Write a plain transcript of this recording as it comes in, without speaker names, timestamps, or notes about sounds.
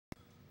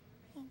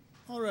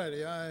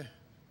Alrighty, I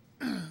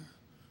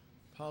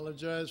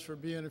apologize for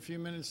being a few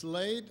minutes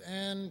late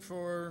and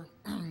for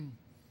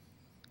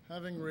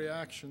having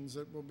reactions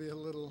that will be a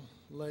little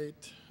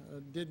late.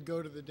 Did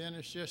go to the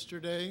dentist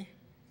yesterday.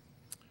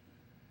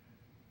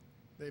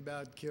 They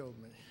about killed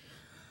me.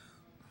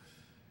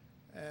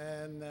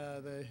 And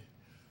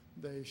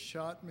they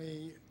shot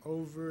me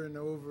over and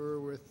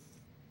over with,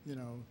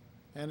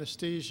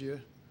 anesthesia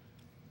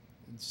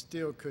and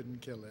still couldn't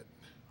kill it.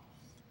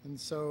 And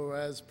so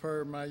as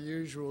per my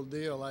usual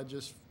deal, I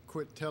just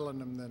quit telling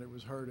them that it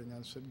was hurting.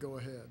 I said, go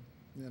ahead,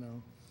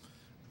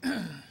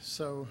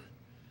 So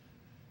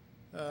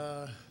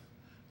I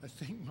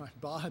think my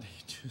body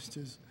just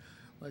is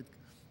like,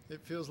 it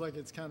feels like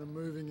it's kind of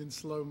moving in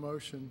slow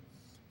motion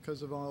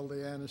because of all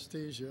the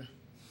anesthesia.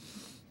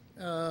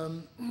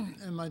 And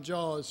my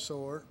jaw is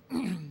sore.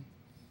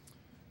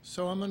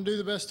 So I'm going to do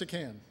the best I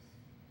can.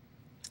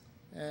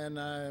 And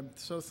I'm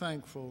so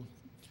thankful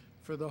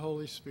for the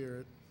Holy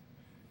Spirit.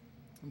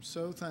 I'm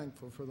so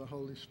thankful for the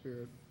Holy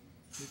Spirit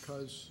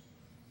because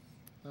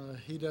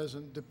he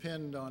doesn't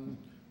depend on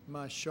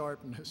my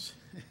sharpness,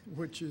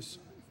 which is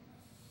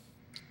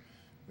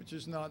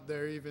not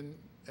there even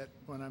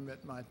when I'm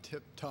at my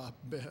tip-top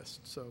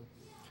best.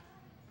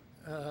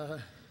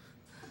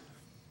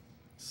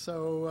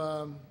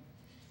 So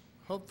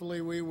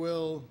hopefully we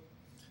will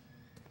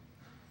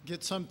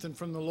get something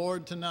from the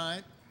Lord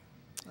tonight.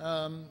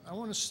 I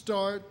want to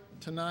start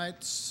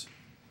tonight's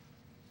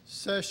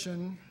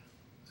session.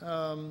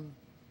 I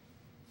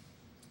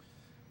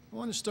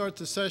want to start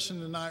the session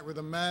tonight with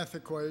a math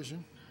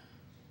equation.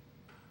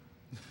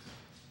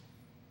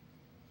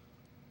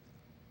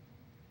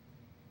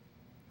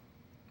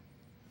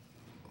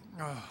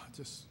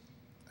 Just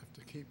have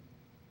to keep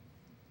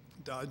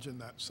dodging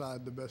that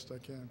side the best I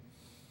can.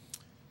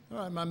 All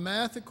right, my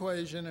math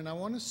equation, and I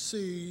want to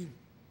see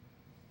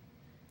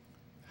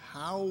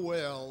how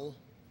well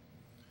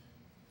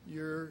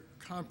you're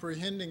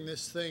comprehending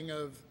this thing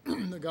of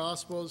the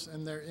Gospels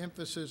and their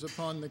emphasis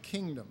upon the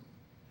kingdom.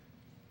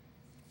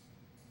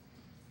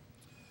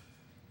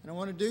 And I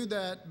want to do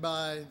that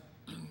by,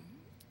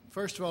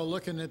 first of all,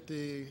 looking at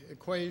the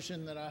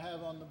equation that I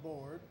have on the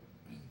board.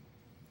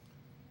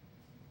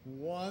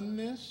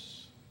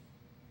 Oneness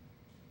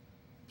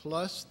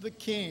plus the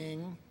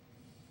king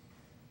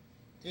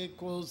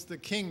equals the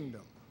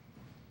kingdom.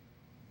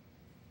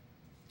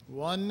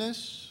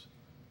 Oneness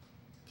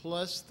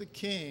plus the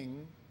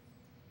king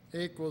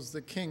equals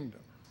the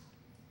kingdom.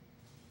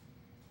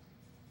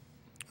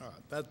 All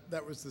right,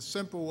 that was the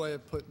simple way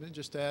of putting it,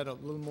 just to add a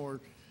little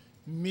more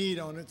meat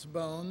on its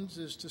bones,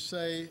 is to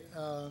say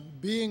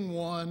being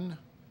one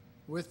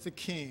with the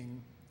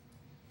king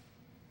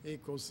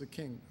equals the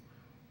kingdom.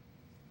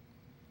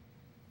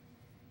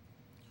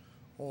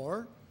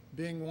 Or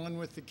being one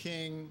with the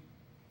king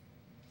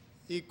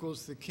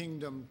equals the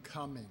kingdom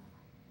coming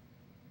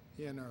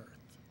in earth.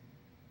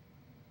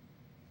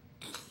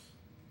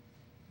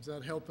 Is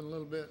that helping a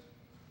little bit?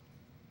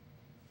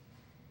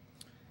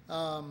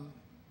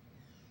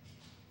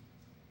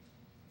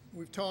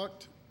 We've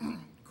talked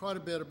quite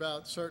a bit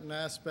about certain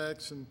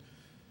aspects and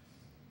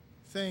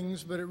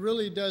things, but it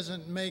really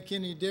doesn't make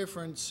any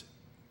difference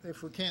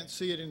if we can't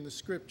see it in the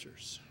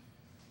scriptures.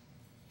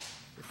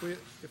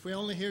 If we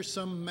only hear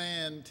some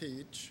man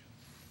teach,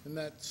 and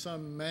that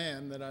some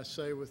man that I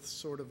say with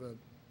sort of a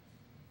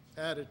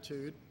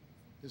attitude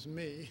is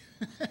me,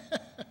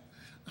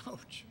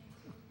 ouch,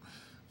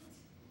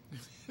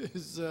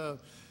 is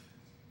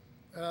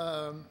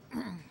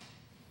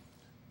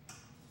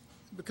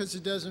because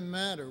it doesn't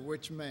matter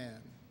which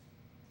man.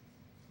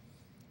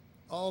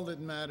 All that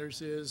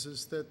matters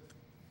is that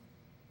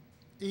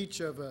each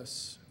of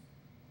us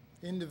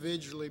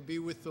individually be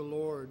with the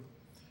Lord,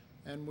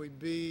 and we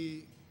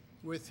be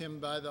with him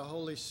by the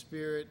Holy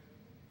Spirit,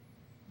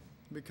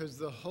 because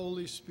the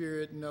Holy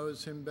Spirit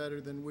knows him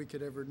better than we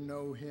could ever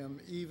know him,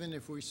 even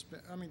if we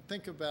spent,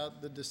 think about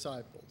the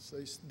disciples.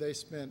 They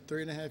spent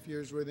 3.5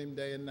 years with him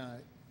day and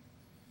night.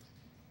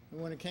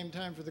 And when it came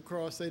time for the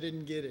cross, they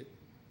didn't get it.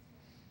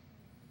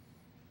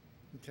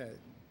 Okay,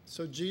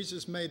 so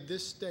Jesus made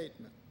this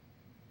statement.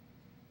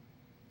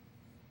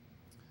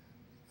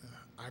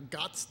 I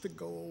gots to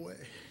go away.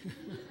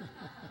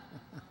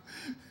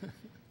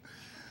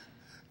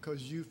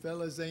 Because you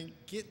fellas ain't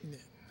getting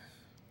it.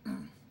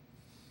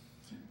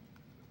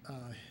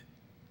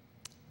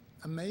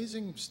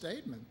 Amazing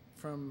statement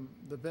from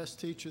the best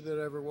teacher that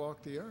ever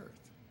walked the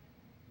earth.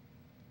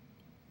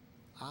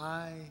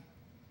 I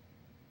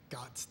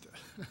gots to.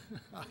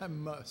 I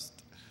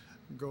must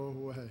go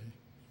away.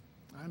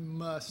 I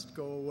must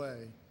go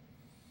away.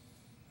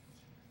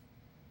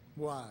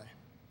 Why?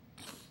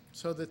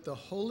 So that the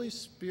Holy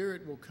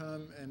Spirit will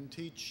come and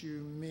teach you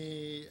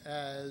me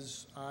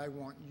as I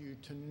want you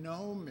to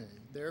know me.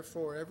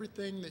 Therefore,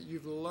 everything that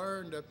you've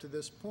learned up to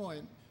this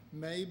point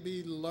may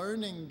be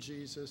learning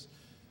Jesus,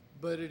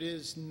 but it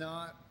is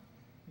not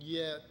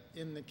yet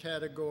in the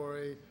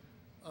category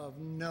of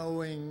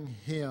knowing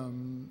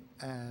him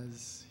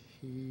as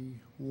he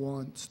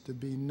wants to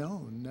be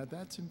known. Now,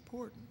 that's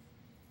important.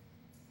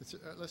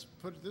 Let's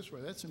put it this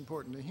way. That's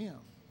important to him.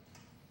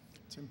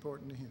 It's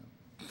important to him.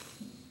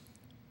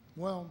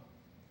 Well,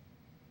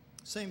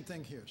 same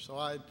thing here. So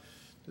I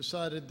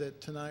decided that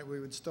tonight we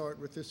would start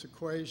with this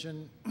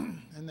equation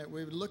and that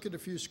we would look at a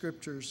few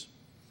scriptures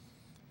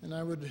and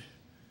I would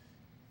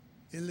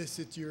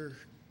elicit your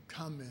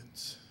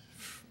comments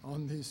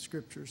on these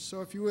scriptures.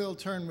 So if you will,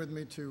 turn with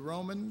me to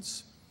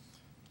Romans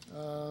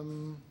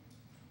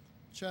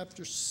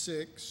chapter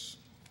 6.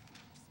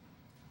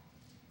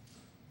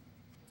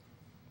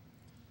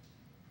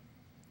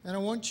 And I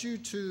want you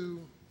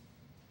to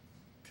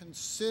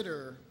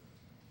consider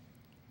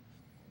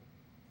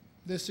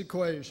this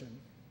equation,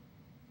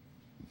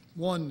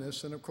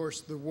 oneness, and of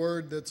course the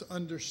word that's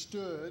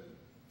understood.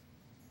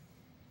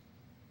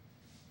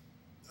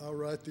 I'll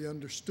write the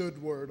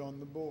understood word on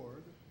the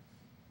board.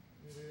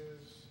 It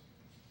is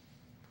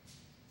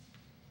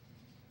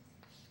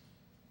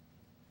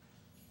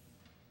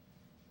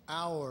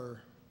our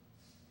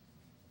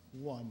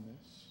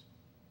oneness.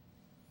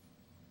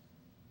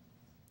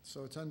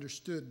 So it's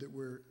understood that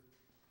we're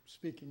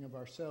speaking of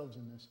ourselves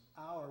in this,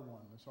 our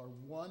oneness. Our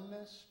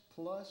oneness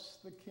plus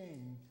the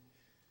King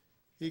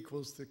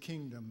equals the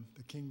kingdom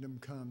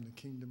come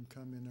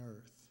in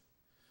earth.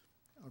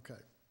 Okay.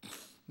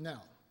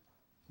 Now,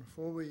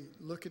 before we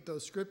look at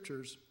those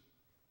scriptures,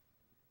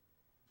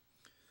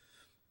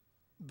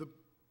 the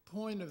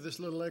point of this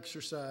little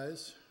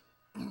exercise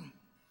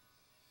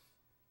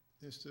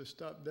is to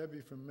stop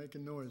Debbie from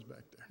making noise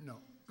back there. No.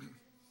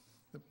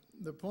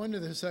 The point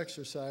of this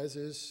exercise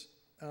is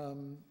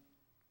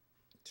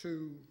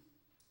to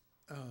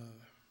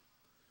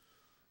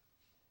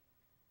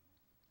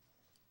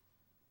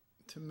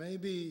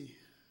maybe,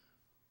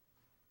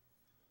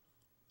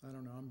 I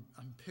don't know,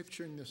 I'm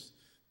picturing this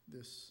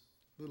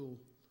little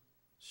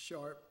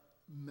sharp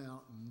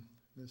mountain,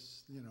 and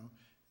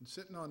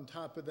sitting on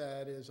top of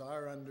that is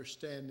our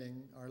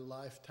understanding, our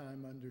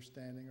lifetime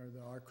understanding, or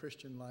our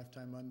Christian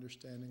lifetime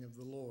understanding of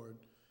the Lord.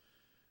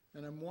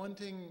 And I'm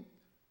wanting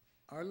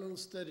our little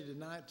study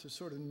tonight to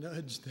sort of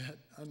nudge that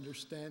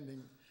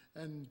understanding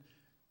and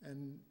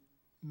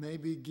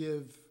maybe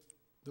give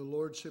the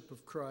Lordship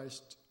of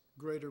Christ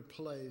greater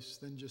place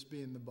than just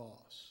being the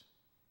boss.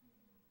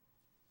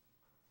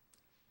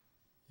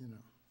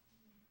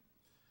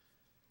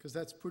 Because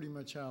that's pretty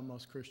much how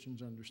most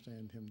Christians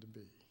understand him to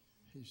be.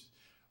 He's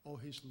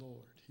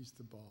Lord, he's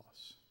the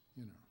boss,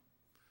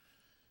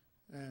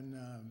 And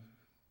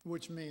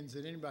which means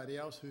that anybody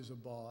else who's a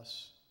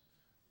boss,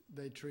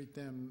 they treat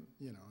them,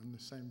 in the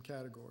same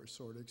category,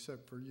 sort of,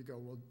 except for you go,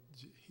 well,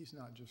 he's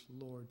not just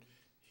Lord,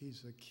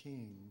 he's a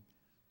king,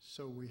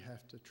 so we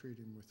have to treat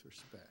him with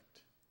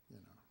respect,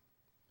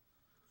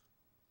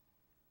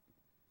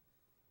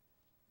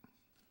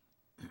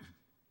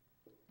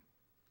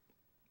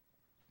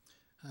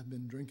 I've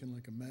been drinking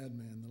like a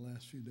madman the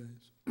last few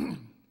days.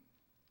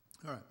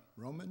 All right,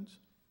 Romans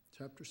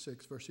chapter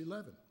 6, verse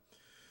 11.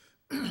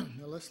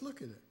 Now let's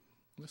look at it.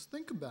 Let's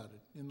think about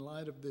it in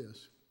light of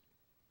this.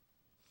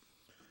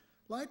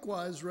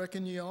 Likewise,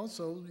 reckon ye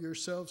also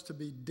yourselves to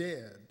be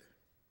dead.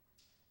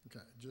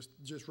 Okay,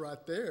 just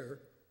right there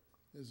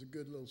is a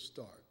good little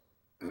start.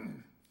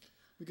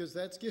 Because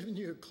that's giving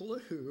you a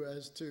clue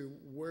as to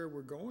where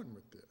we're going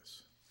with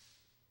this.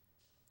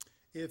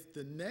 If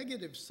the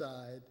negative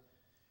side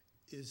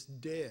is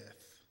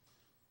death,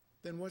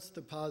 then what's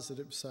the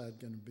positive side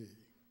going to be?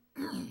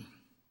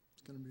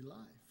 It's going to be life.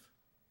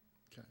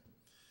 Okay.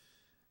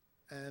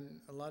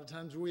 And a lot of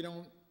times we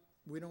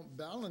don't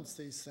balance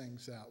these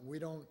things out. We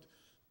don't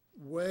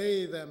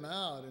weigh them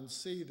out and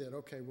see that,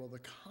 okay, well,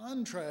 the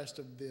contrast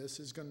of this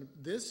is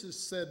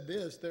said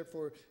this,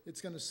 therefore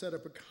it's going to set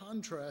up a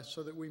contrast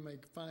so that we may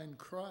find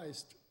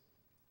Christ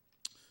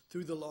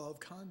through the law of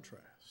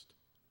contrast.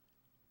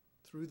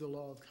 Through the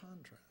law of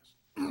contrast.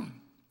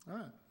 All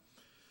right.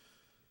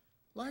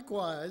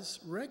 Likewise,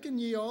 reckon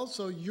ye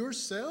also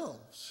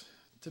yourselves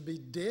to be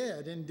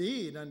dead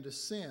indeed unto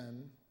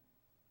sin,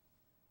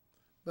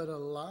 but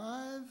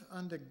alive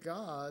unto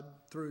God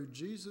through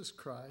Jesus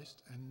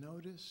Christ, and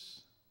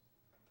notice,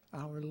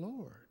 our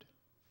Lord.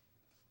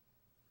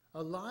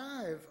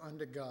 Alive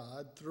unto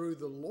God through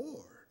the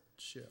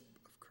Lordship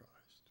of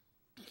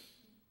Christ.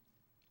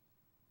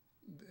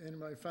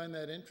 Anybody find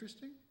that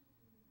interesting?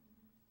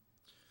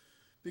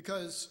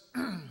 Because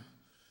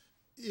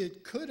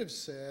it could have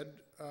said,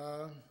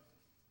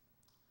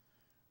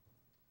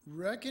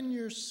 reckon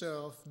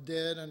yourself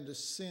dead unto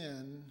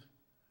sin,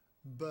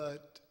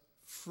 but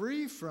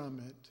free from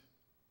it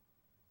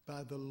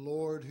by the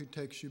Lord who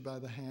takes you by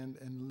the hand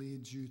and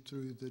leads you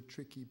through the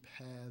tricky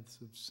paths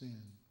of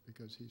sin,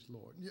 because he's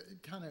Lord.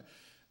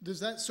 Does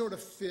that sort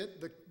of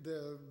fit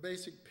the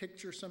basic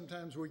picture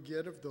sometimes we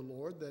get of the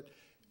Lord, that,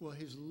 well,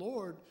 he's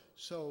Lord,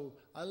 so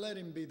I let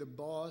him be the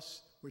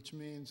boss, which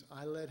means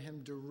I let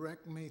him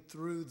direct me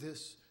through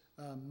this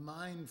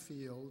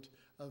minefield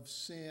of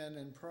sin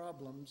and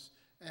problems,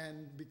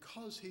 and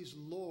because he's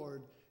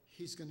Lord,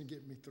 he's going to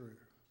get me through.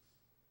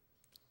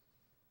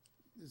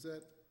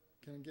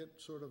 Can I get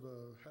sort of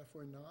a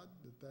halfway nod?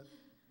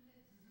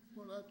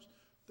 Well,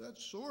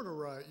 That's sort of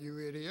right, you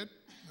idiot.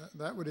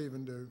 That would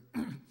even do.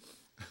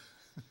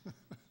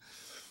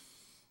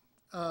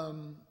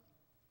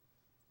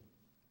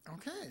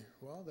 Okay,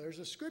 well, there's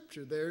a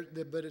scripture there,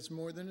 but it's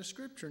more than a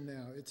scripture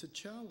now. It's a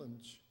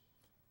challenge.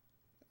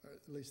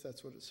 At least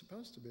that's what it's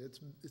supposed to be.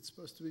 It's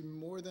supposed to be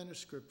more than a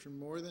scripture,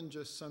 more than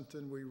just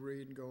something we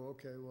read and go,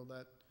 okay, well,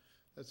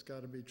 that's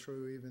got to be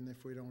true, even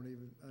if we don't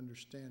even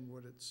understand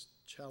what it's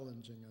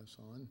challenging us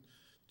on.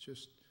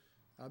 Just,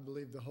 I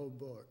believe the whole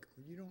book.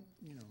 You don't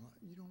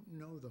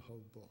know the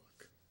whole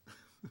book.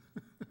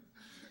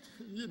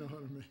 You know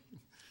what I mean?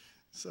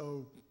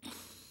 So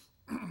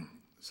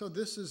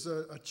this is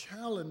a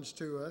challenge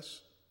to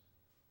us,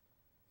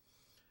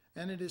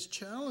 and it is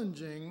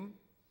challenging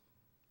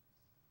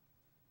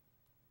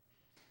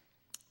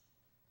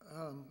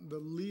the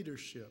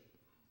leadership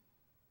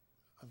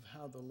of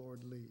how the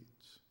Lord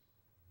leads.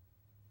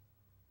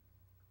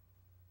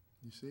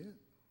 You see it?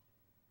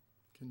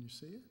 Can you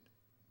see it?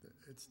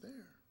 It's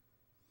there.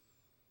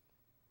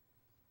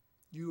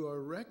 You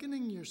are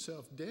reckoning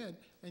yourself dead,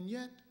 and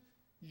yet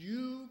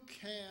you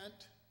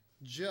can't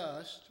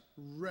just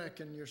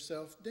reckon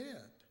yourself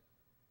dead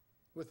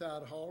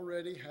without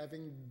already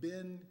having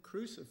been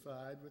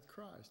crucified with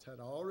Christ, had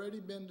already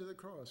been to the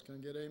cross. Can I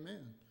get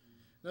amen?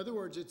 In other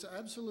words, it's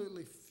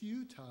absolutely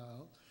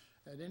futile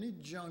at any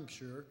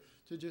juncture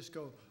to just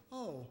go,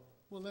 oh,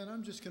 well, then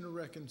I'm just going to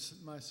reckon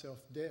myself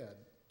dead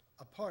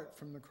apart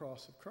from the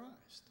cross of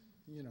Christ.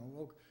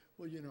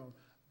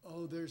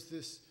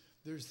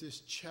 There's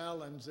this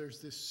challenge, there's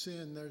this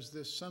sin, there's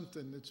this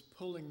something that's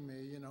pulling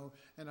me,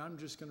 and I'm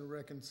just going to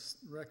reckon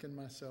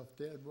myself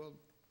dead. Well,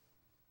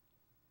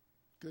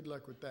 good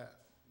luck with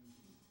that.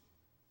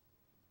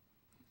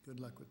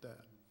 Good luck with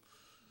that.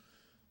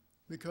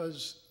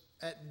 Because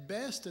at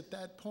best, at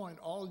that point,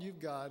 all you've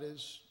got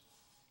is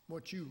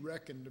what you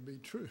reckon to be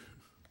true,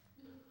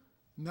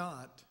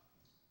 not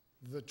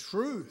the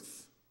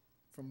truth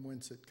from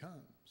whence it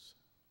comes.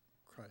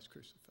 Christ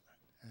crucified,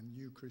 and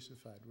you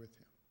crucified with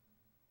him.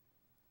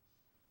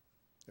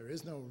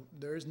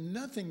 There is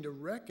nothing to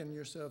reckon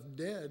yourself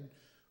dead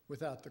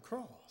without the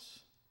cross.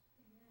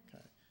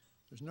 Okay.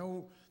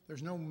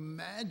 There's no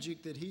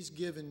magic that he's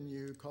given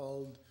you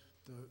called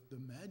the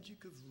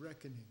magic of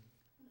reckoning,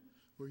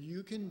 where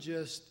you can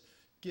just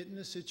get in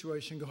a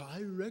situation and go,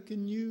 I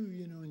reckon you,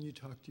 and you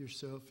talk to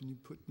yourself and you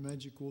put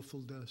magic waffle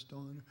dust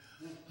on.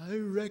 I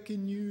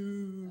reckon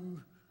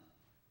you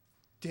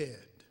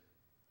dead.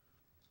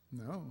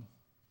 No,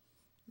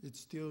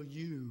 it's still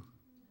you.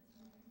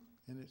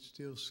 And it's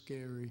still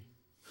scary.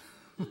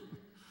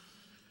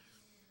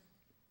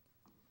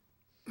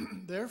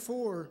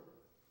 Therefore,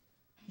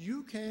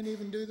 you can't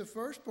even do the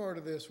first part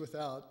of this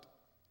without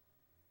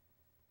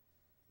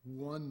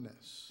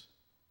oneness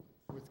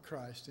with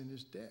Christ in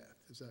his death.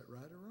 Is that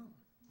right or wrong?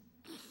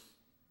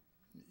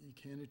 You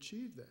can't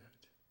achieve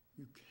that.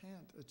 You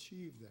can't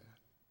achieve that.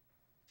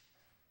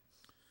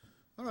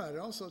 All right, it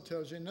also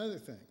tells you another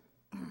thing.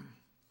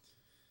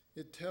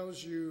 It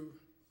tells you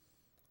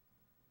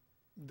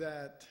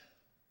that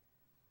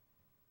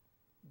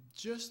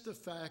just the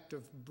fact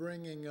of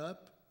bringing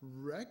up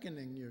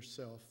reckoning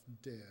yourself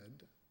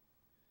dead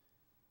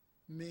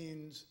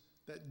means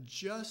that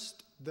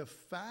just the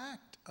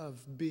fact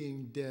of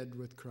being dead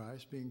with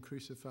Christ, being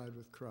crucified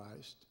with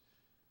Christ,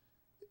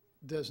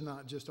 does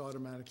not just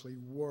automatically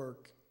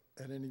work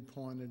at any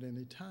point at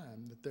any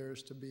time, that there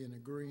is to be an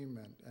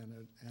agreement and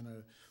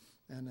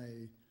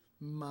a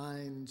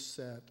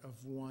mindset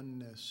of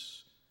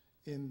oneness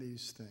in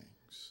these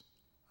things.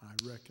 I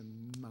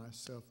reckon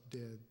myself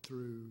dead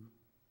through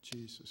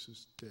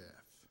Jesus' death.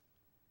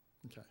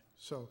 Okay,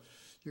 so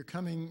you're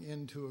coming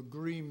into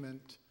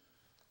agreement.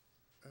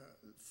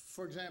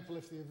 For example,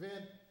 if the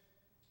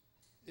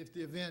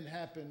event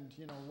happened,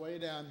 way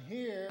down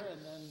here,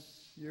 and then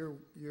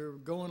you're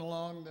going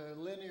along the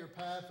linear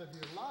path of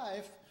your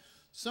life,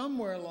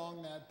 somewhere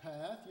along that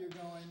path, you're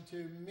going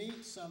to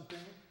meet something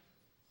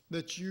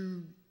that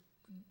you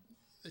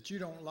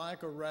don't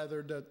like, or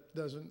rather that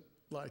doesn't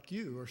like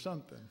you, or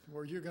something,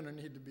 where you're going to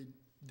need to be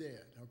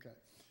dead. Okay.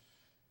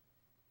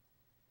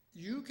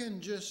 You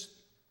can just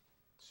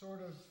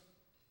sort of,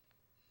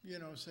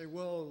 say,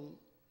 well,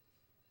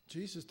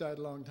 Jesus died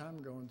a long time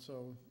ago, and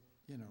so,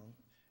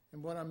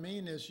 and what I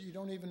mean is you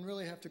don't even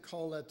really have to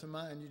call that to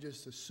mind. You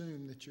just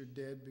assume that you're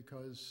dead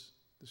because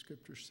the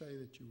scriptures say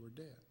that you were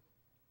dead.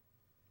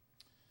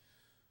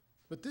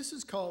 But this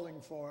is calling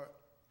for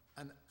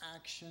an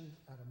action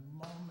at a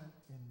moment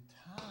in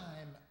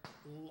time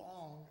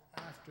long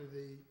after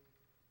the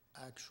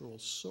actual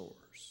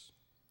source.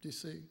 Do you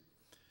see?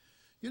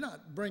 You're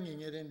not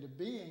bringing it into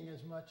being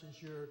as much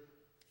as you're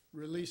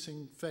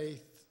releasing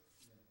faith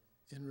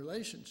in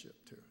relationship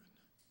to it.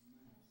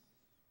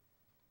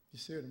 You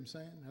see what I'm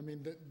saying? I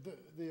mean,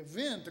 the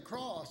event, the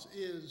cross,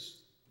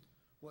 is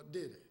what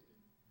did it.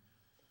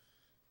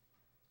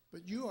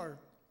 But you are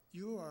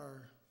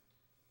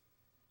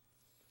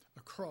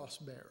a cross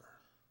bearer,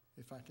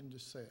 if I can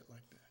just say it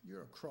like that.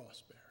 You're a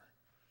cross bearer.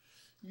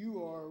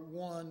 You are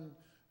one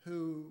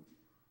who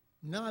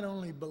not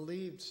only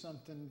believed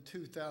something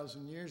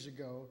 2,000 years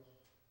ago,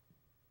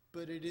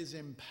 but it is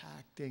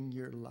impacting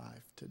your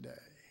life today.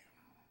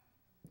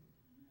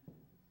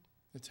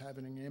 It's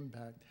having an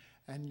impact.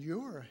 And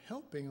you're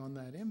helping on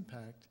that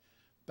impact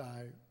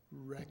by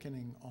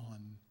reckoning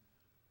on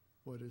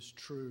what is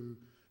true,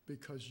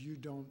 because you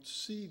don't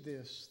see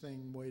this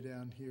thing way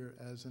down here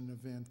as an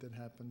event that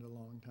happened a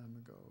long time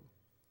ago.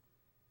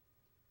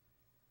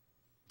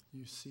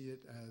 You see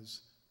it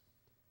as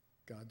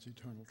God's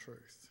eternal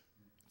truth.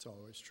 It's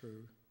always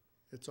true.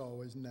 It's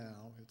always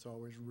now. It's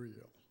always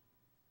real.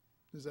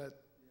 Is that,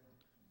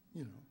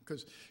 you know,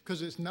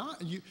 because it's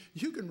not,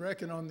 you can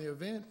reckon on the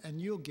event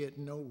and you'll get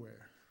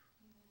nowhere.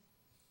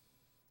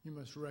 You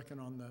must reckon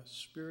on the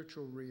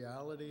spiritual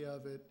reality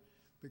of it,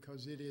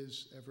 because it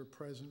is ever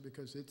present,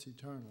 because it's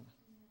eternal.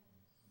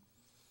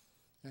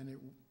 And it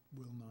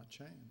will not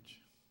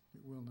change.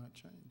 It will not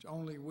change.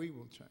 Only we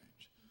will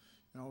change.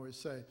 I always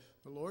say,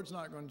 the Lord's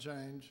not going to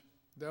change,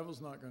 the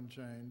devil's not going to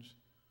change,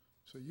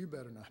 so you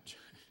better not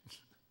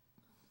change.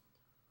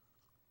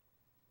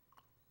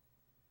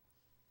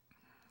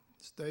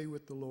 Stay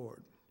with the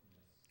Lord.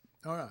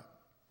 All right.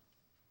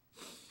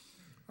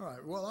 All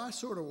right. Well, I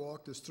sort of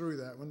walked us through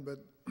that one,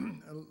 but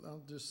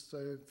I'll just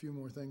say a few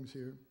more things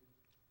here.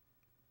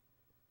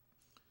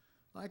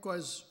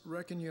 Likewise,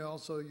 reckon ye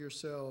also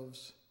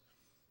yourselves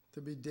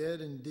to be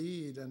dead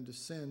indeed unto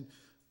sin,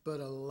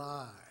 but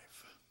alive.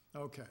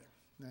 Okay.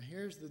 Now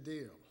here's the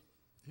deal.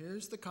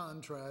 Here's the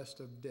contrast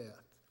of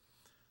death.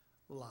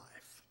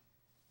 Life.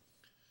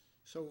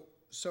 So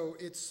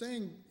it's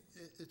saying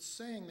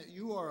that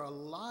you are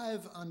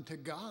alive unto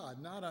God,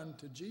 not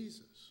unto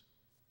Jesus.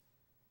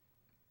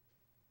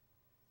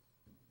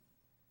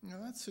 Now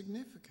that's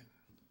significant.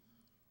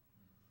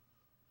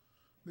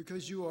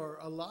 Because you are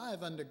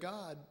alive unto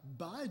God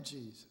by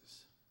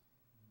Jesus.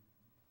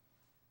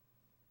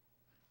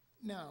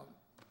 Now,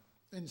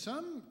 in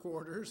some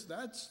quarters,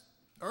 that's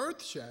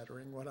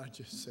earth-shattering, what I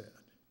just said.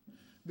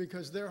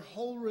 Because their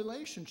whole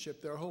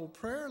relationship, their whole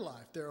prayer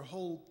life, their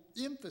whole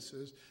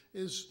emphasis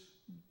is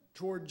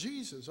toward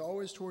Jesus,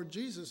 always toward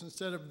Jesus,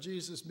 instead of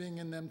Jesus being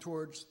in them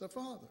towards the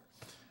Father.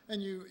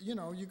 And you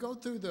go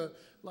through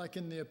like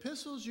in the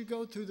epistles, you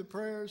go through the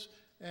prayers,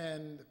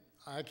 and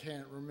I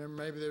can't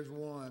remember, maybe there's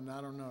one,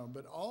 I don't know,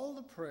 but all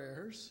the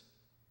prayers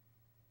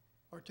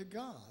are to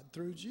God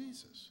through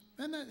Jesus.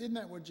 And isn't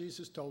that what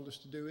Jesus told us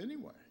to do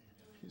anyway?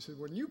 He said,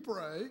 when you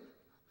pray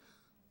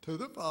to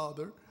the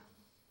Father,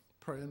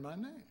 pray in my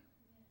name.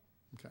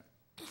 Okay.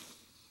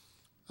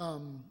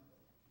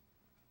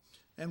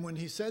 And when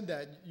he said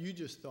that, you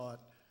just thought,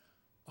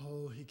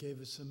 oh, he gave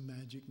us some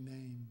magic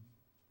name.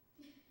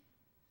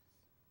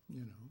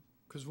 You know,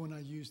 because when I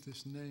use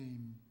this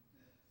name,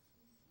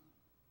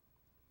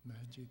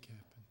 magic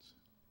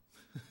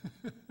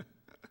happens.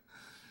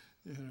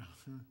 You know,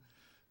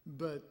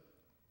 but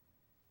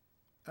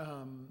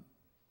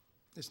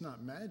it's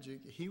not magic.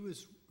 He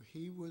was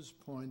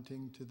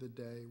pointing to the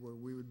day where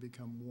we would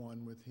become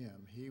one with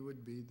him. He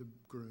would be the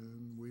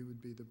groom, we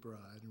would be the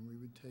bride, and we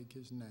would take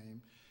his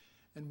name,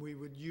 and we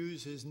would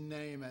use his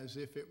name as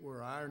if it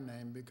were our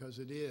name, because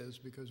it is,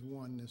 because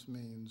oneness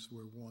means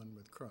we're one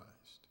with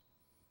Christ.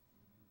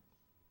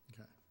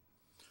 Okay.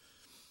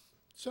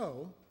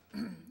 So,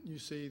 you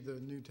see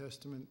the New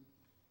Testament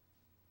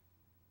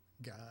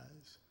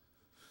guys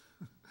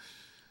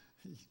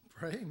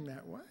praying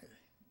that way,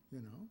 you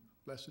know.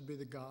 Blessed be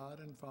the God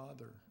and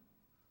Father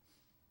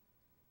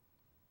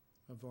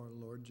of our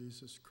Lord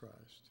Jesus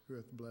Christ, who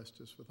hath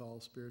blessed us with all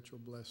spiritual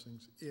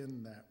blessings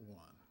in that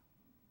one,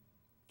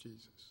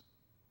 Jesus.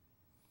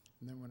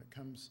 And then when it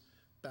comes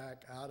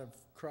back out of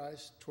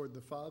Christ toward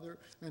the Father,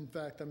 in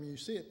fact, I mean, you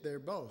see it there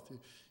both.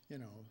 You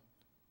know,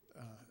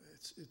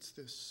 it's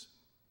this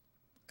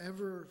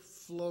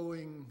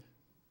ever-flowing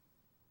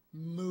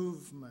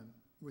movement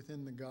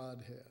within the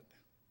Godhead,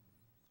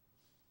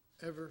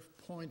 ever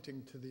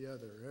pointing to the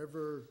other,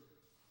 ever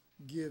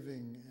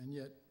giving and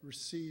yet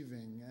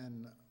receiving,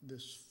 and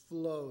this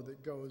flow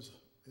that goes,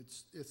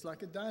 it's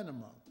like a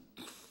dynamo.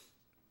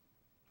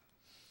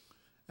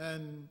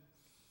 And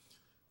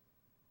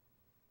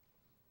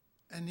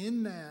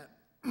in that,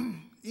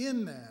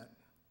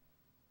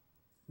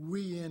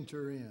 we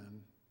enter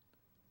in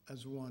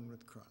as one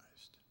with Christ.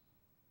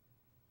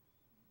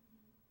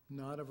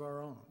 Not of our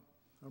own.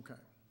 Okay.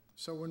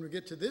 So when we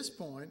get to this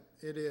point,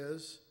 it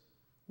is,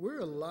 we're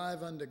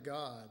alive unto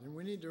God, and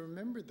we need to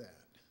remember that.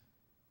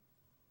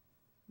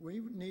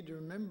 We need to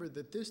remember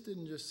that this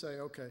didn't just say,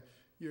 okay,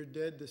 you're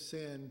dead to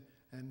sin,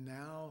 and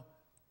now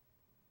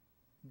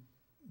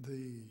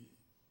the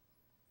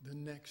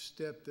next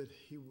step that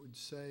he would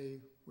say,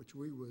 which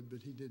we would,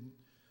 but he didn't,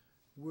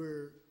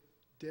 we're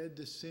dead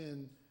to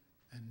sin,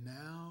 and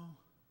now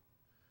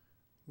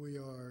we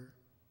are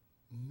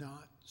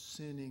not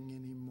sinning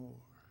anymore.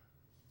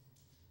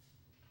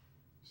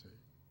 See?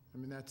 I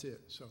mean, that's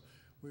it. So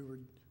we were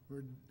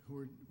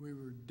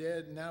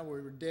dead, now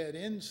we were dead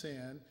in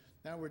sin,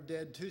 now we're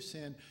dead to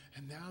sin,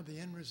 and now the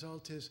end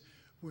result is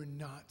we're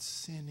not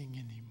sinning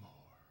anymore.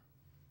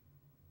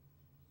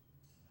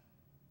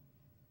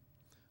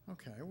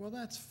 Okay, well,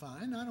 that's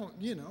fine. I don't,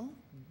 yay,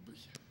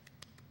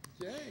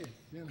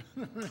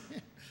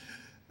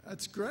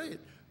 That's great.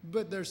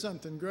 But there's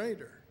something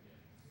greater.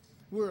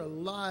 We're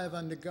alive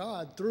unto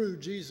God through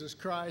Jesus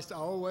Christ.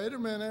 Oh, wait a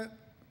minute.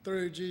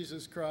 Through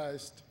Jesus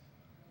Christ,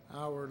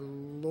 our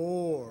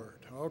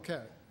Lord.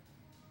 Okay.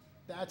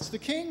 That's the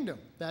kingdom.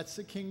 That's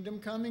the kingdom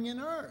coming in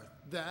earth.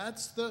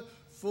 That's the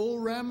full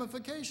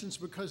ramifications,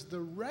 because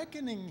the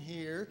reckoning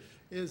here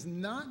is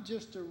not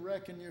just to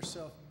reckon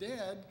yourself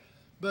dead,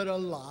 but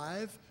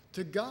alive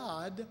to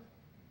God,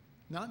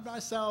 not by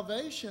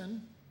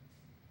salvation,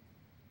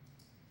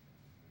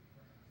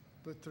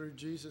 but through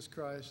Jesus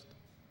Christ,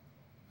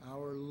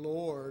 our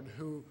Lord,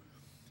 who,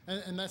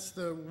 and that's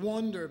the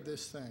wonder of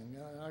this thing.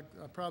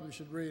 I probably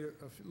should read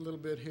a little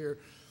bit here.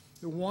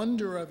 The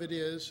wonder of it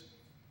is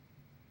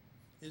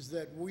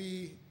that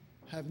we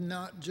have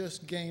not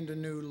just gained a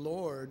new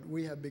Lord,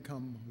 we have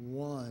become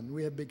one.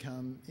 We have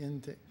become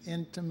into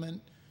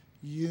intimate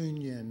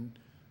union,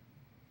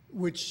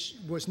 which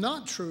was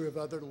not true of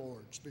other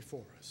lords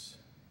before us,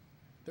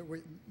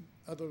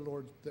 other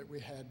lords that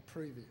we had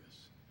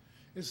previous.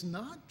 It's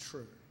not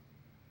true.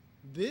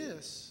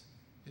 This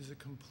is a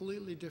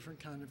completely different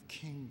kind of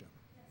kingdom.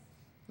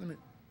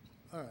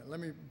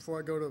 Before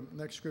I go to the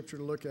next scripture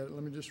to look at it,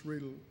 let me just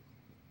read,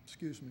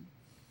 excuse me.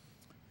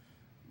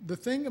 The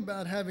thing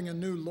about having a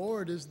new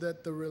Lord is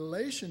that the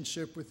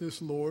relationship with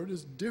this Lord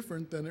is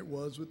different than it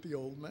was with the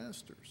old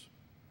masters.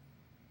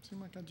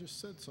 Seemed like I just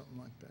said something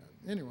like that.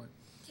 Anyway,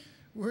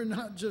 we're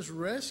not just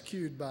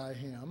rescued by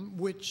him,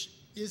 which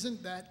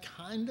isn't that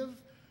kind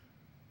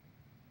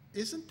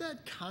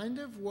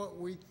of what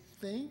we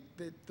think,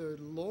 that the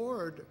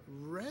Lord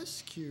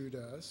rescued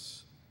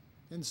us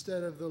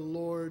instead of the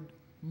Lord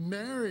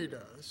married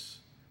us,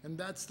 and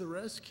that's the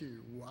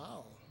rescue.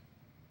 Wow.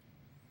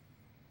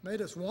 Made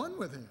us one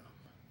with him.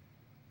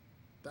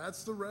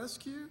 That's the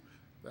rescue?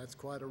 That's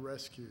quite a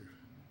rescue.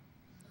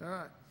 All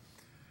right.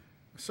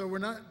 So we're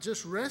not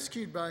just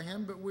rescued by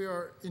him, but we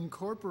are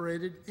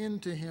incorporated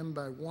into him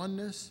by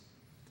oneness,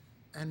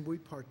 and we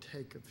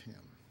partake of him.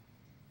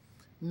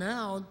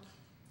 Now,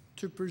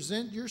 to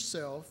present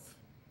yourself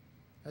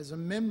as a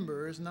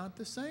member is not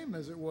the same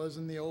as it was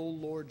in the old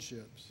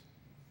lordships.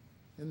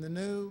 In the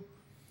new,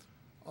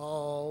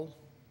 all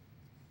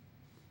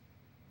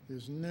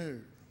is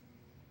new.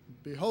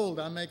 Behold,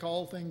 I make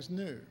all things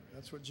new.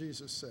 That's what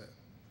Jesus said.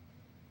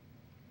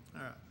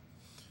 All right.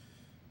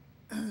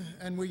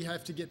 And we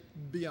have to get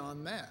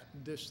beyond that.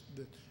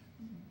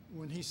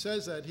 When he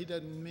says that, he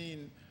doesn't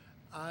mean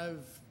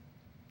I've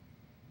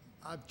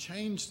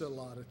changed a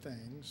lot of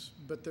things,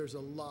 but there's a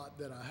lot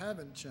that I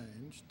haven't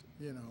changed.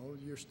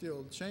 You're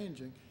still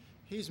changing.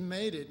 He's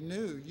made it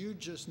new. You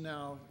just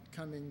now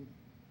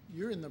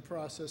you're in the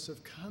process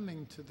of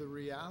coming to the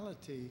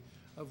reality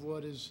of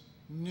what is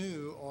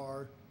new,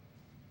 or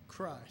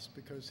Christ,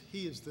 because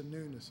he is the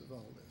newness of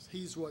all this.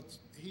 He's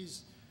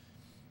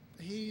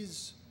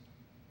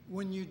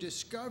when you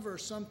discover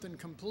something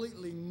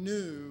completely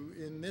new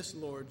in this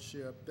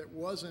lordship that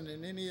wasn't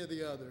in any of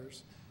the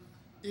others,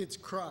 it's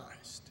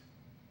Christ.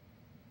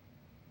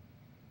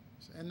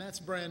 And that's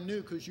brand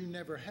new because you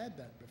never had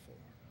that before.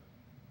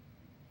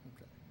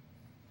 Okay.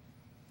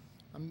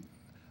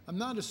 I'm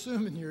not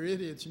assuming you're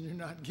idiots and you're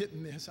not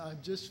getting this. I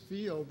just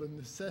feel the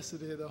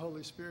necessity of the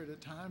Holy Spirit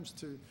at times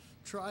to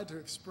try to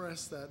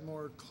express that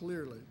more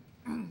clearly.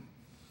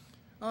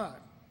 All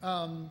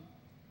right.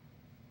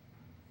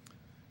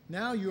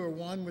 Now you are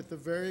one with the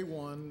very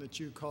one that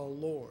you call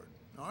Lord.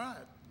 All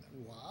right.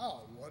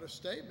 Wow, what a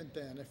statement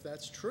then. If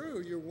that's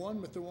true, you're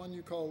one with the one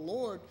you call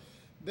Lord,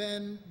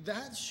 then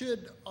that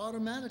should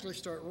automatically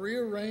start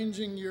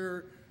rearranging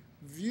your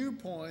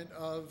viewpoint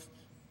of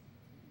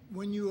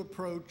when you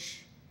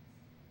approach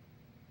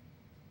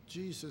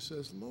Jesus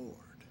as Lord.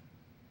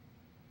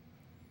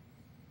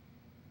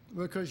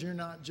 Because you're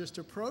not just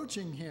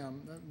approaching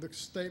him. The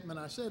statement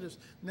I said is,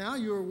 now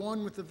you are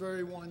one with the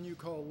very one you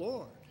call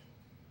Lord.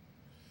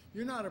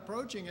 You're not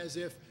approaching as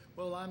if,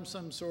 well, I'm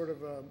some sort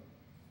of a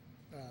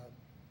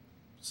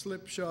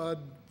slipshod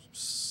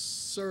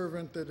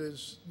servant that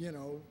is,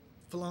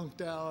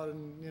 flunked out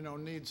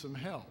and, needs some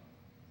help.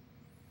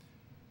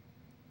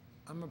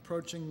 I'm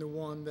approaching the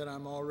one that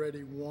I'm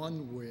already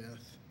one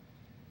with,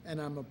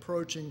 and I'm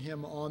approaching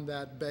him on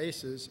that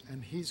basis,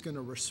 and he's going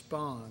to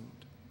respond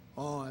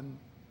on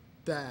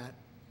that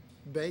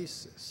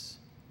basis.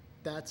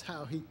 That's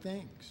how he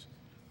thinks.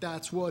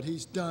 That's what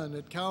he's done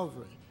at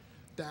Calvary.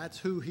 That's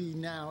who he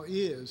now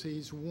is.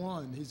 He's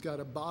one. He's got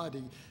a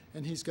body,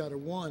 and he's got a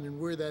one, and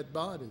we're that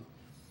body.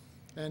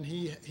 And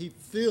he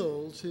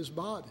fills his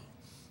body.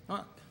 All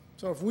right.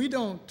 So if we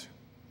don't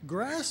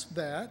grasp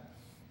that,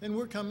 then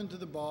we're coming to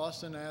the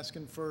boss and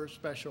asking for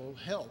special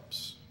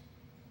helps.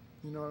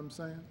 You know what I'm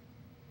saying?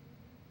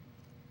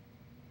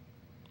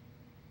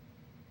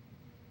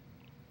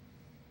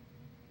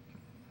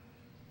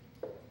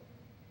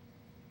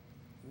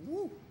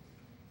 Woo.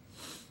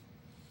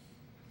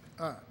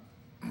 All right.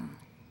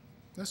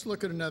 Let's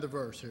look at another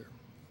verse here.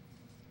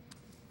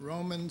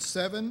 Romans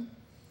 7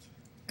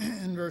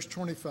 and verse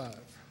 25.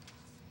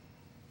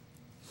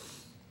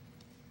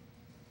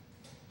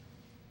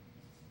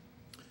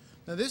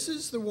 Now this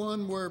is the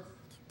one where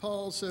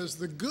Paul says,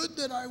 the good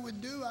that I would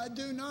do, I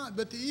do not,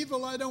 but the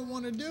evil I don't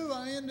want to do,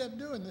 I end up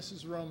doing. This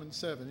is Romans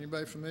 7.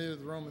 Anybody familiar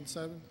with Romans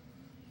 7?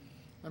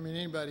 I mean,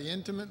 anybody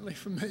intimately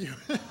familiar?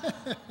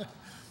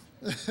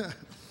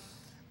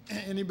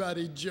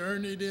 Anybody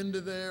journeyed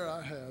into there?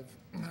 I have.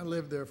 I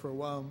lived there for a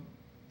while.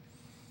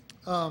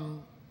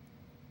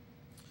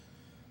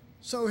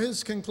 So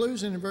his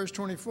conclusion in verse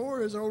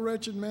 24 is, O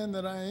wretched man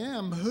that I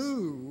am,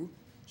 who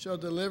shall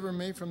deliver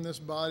me from this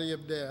body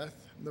of death,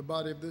 the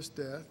body of this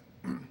death?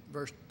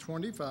 Verse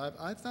 25,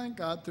 I thank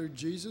God through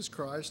Jesus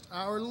Christ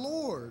our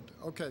Lord.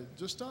 Okay,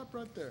 just stop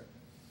right there.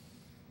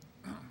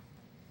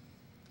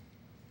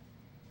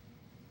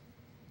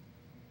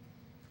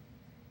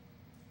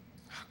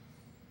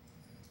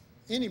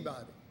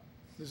 Anybody,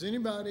 does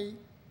anybody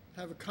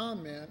have a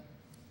comment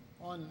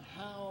on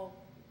how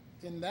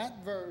in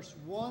that verse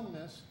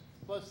oneness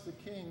plus the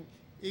king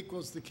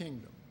equals the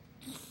kingdom?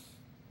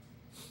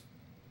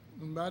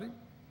 Anybody?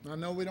 I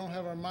know we don't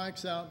have our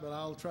mics out, but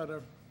I'll try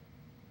to,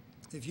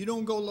 if you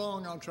don't go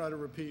long, I'll try to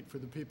repeat for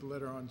the people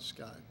that are on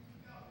Skype.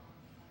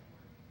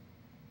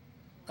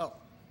 Oh,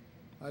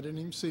 I didn't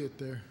even see it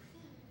there.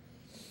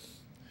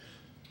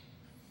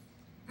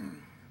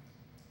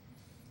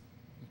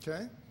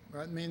 Okay,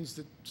 that means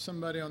that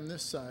somebody on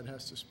this side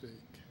has to speak.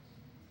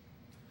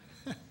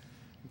 In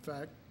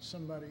fact,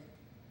 somebody,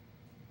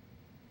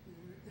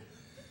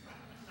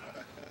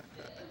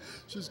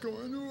 she's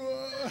going,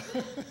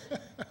 whoa.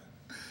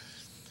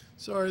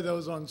 Sorry,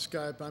 those on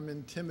Skype, I'm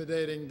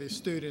intimidating the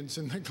students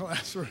in the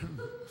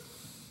classroom.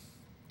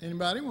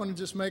 Anybody want to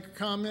just make a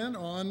comment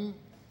on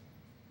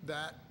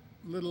that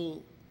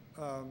little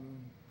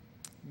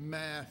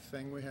math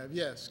thing we have?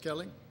 Yes,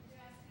 Kelly?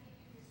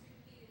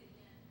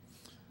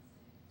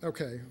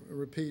 Okay,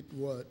 repeat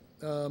what?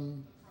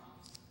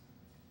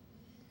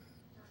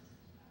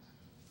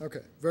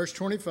 Okay, verse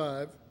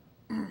 25.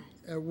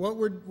 What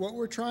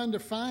we're trying to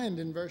find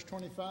in verse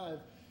 25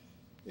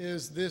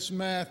 is this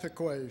math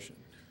equation.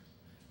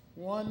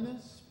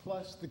 Oneness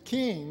plus the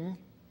king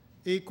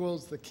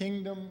equals the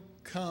kingdom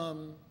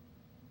come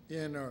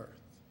in earth.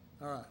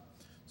 All right.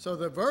 So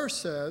the verse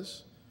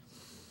says,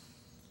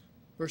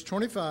 verse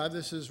 25,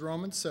 this is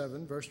Romans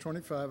 7, verse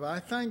 25, I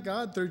thank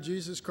God through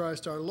Jesus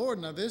Christ our Lord.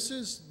 Now this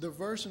is the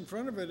verse in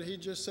front of it. He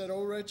just said,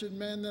 O wretched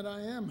man that I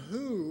am,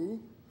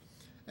 who,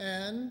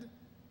 and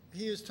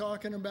he is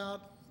talking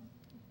about,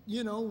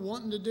 you know,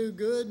 wanting to do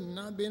good and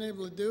not being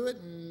able to do it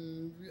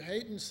and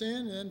hating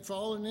sin and then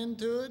falling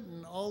into it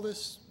and all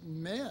this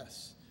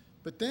mess.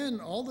 But then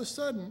all of a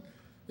sudden,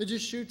 it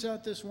just shoots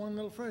out this one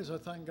little phrase, I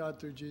thank God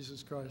through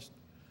Jesus Christ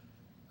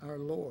our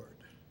Lord.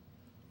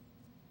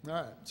 All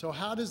right, so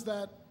how does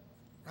that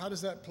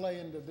play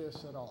into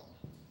this at all?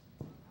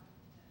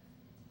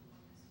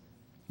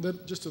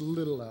 Just a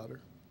little louder.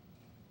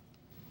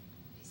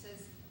 He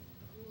says,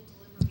 who will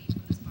deliver me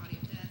from this body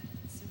of death?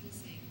 So he's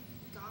saying,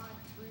 God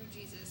through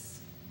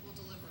Jesus will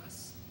deliver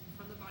us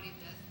from the body of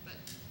death, but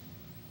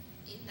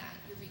in that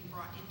you're being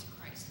brought into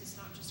Christ. It's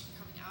not just you're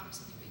coming out of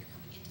something, but you're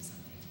coming into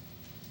something.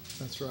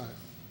 That's right.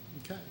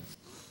 Okay.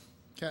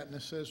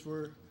 Katniss says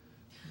we're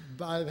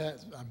by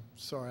that. I'm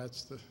sorry,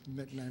 that's the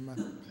nickname.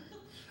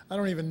 I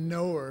don't even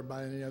know her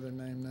by any other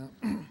name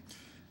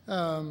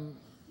now.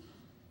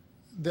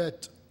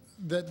 That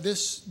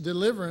this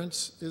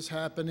deliverance is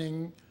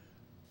happening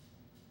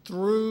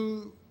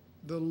through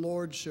the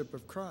Lordship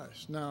of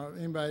Christ. Now,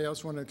 anybody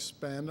else want to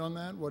expand on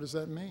that? What does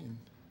that mean?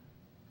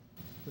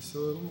 Just a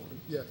little more.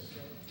 Yes.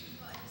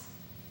 Well,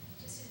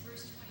 just in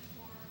verse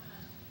 24,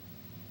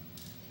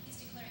 he's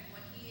declaring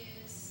what he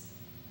is,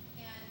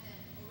 and then,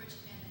 O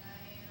wretched man that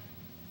I am.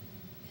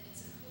 Then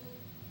it's a who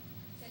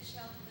that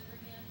shall deliver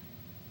him,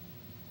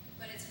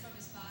 but it's from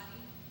his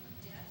body of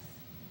death.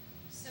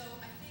 So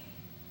I think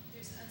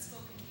there's an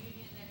unspoken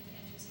union that he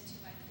enters into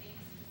by faith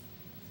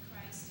with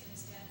Christ in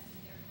his death and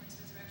therefore his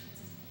resurrection.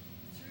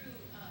 Through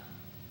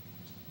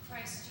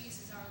Christ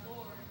Jesus our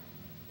Lord,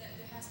 that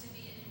there has to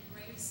be an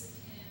embrace of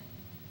him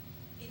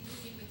in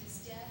union with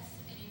his death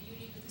and in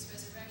union with his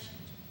resurrection,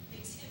 which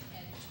makes him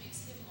head, which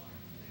makes him Lord.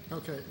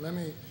 Okay, let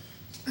me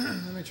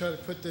try to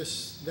put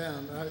this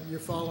down. You're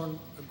following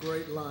a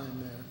great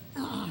line there,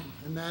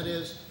 and that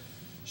is,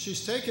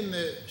 she's taking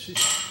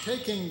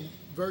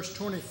verse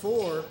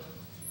 24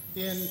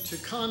 into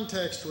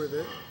context with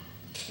it,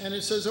 and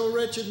it says, "O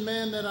wretched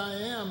man that I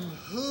am,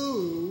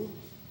 who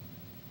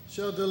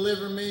shall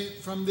deliver me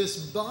from this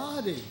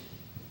body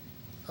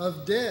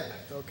of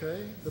death?"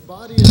 Okay, the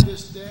body of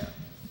this death.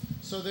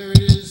 So there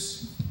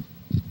is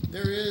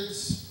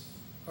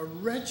a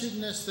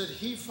wretchedness that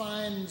he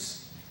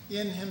finds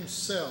in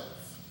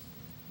himself.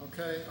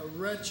 Okay, a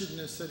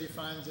wretchedness that he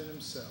finds in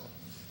himself.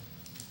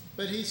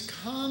 But he's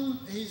come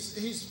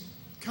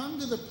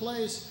to the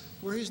place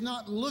where he's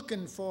not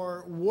looking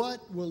for what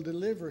will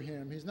deliver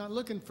him. He's not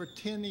looking for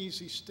 10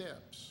 easy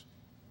steps.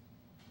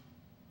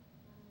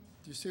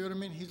 Do you see what I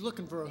mean? He's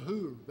looking for a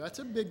who. That's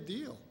a big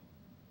deal.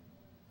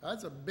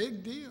 That's a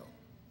big deal.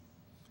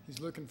 He's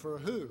looking for a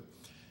who.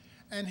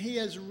 And he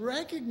has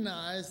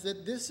recognized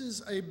that this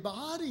is a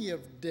body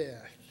of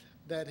death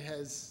that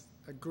has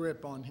a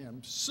grip on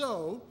him.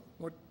 So,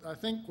 I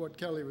think what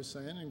Kelly was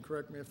saying, and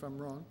correct me if I'm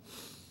wrong,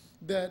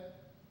 that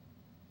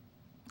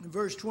in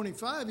verse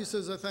 25, he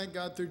says, I thank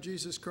God through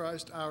Jesus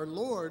Christ our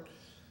Lord,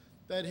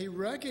 that he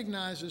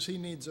recognizes he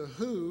needs a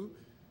who.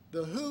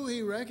 The who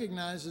he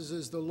recognizes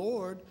is the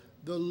Lord.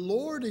 The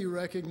Lord he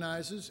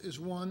recognizes is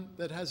one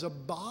that has a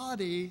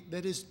body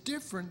that is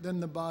different than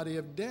the body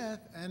of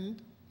death.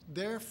 And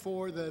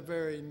therefore, the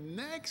very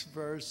next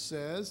verse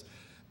says,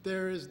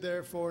 there is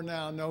therefore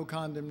now no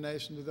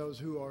condemnation to those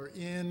who are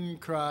in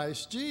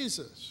Christ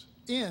Jesus,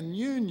 in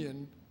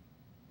union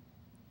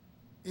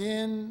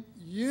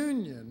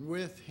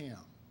with him.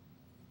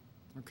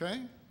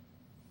 Okay?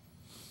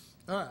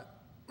 All right.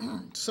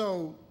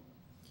 So,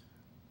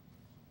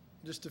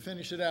 just to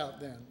finish it out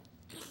then,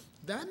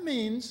 that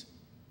means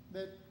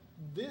that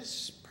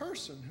this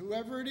person,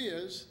 whoever it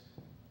is,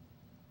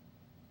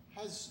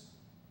 has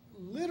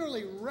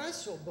literally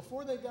wrestled,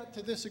 before they got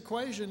to this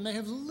equation, they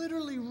have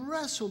literally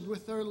wrestled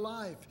with their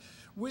life,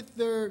 with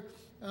their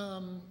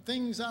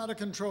things out of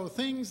control,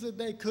 things that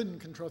they couldn't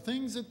control,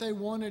 things that they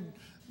wanted,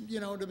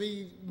 to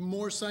be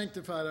more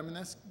sanctified. I mean,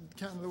 that's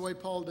kind of the way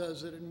Paul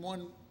does it in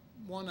one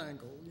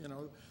angle.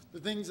 The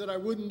things that I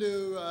wouldn't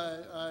do,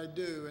 I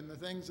do, and the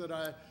things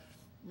that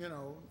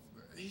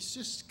he's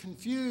just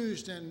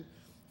confused and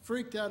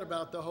freaked out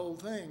about the whole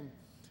thing.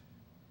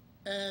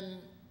 And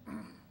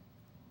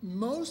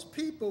most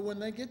people, when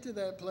they get to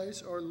that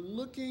place, are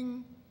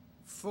looking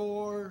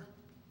for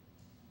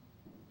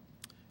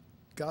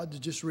God to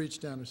just reach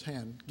down his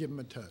hand, give him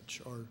a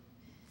touch, or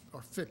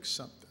fix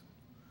something,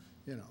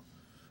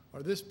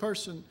 Or this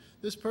person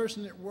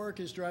at work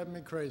is driving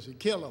me crazy.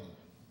 Kill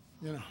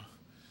him,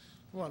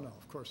 Well, no,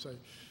 of course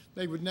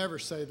they would never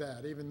say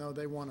that, even though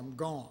they want him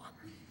gone.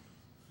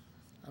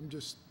 I'm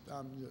just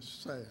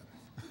saying.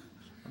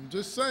 I'm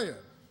just saying.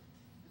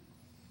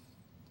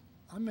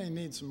 I may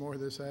need some more of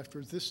this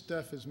afterwards. This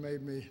stuff has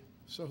made me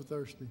so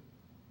thirsty.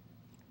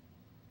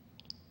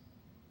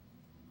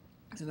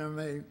 And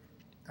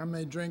I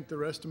may drink the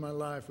rest of my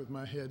life with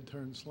my head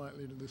turned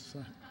slightly to this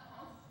side.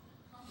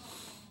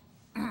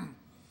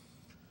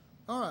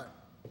 All right.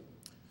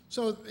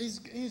 So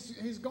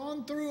he's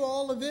gone through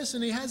all of this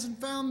and he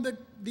hasn't found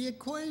the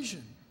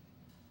equation.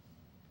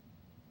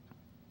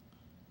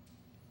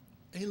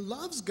 He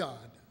loves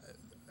God.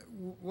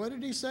 What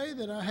did he say?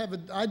 That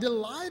I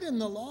delight in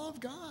the law of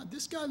God.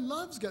 This guy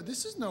loves God.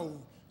 This is no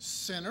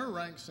sinner,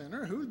 rank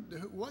sinner.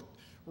 What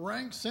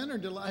rank sinner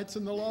delights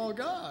in the law of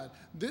God?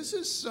 This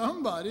is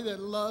somebody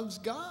that loves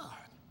God.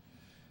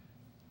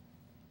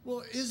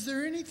 Well, is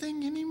there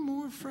anything any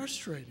more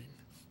frustrating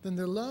than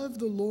to love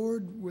the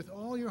Lord with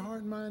all your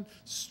heart, mind,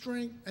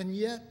 strength, and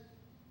yet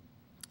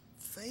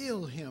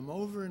fail him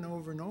over and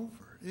over and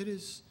over? It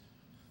is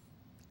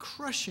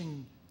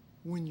crushing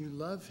when you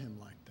love him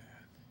like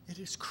that. It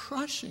is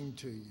crushing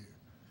to you.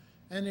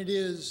 And it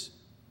is,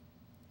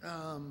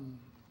 and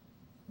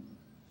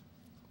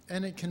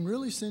it can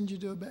really send you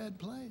to a bad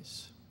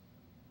place.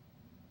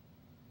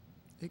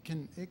 You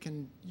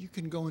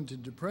can go into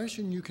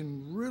depression. You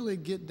can really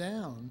get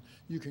down.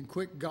 You can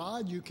quit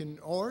God.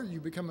 Or you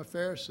become a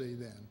Pharisee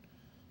then,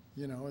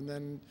 and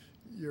then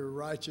you're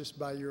righteous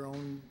by your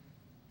own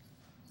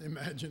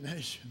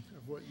imagination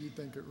of what you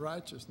think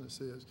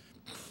righteousness is.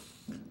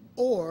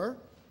 Or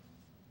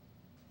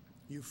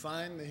you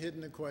find the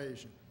hidden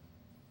equation.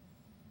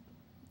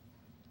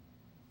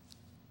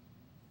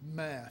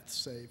 Math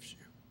saves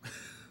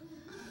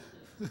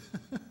you.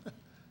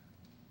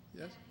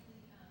 Yes?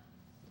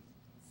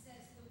 Says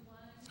the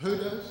one. Who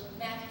does?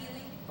 Matt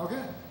Healy.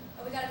 Okay.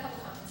 Oh, we got a couple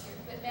comments here.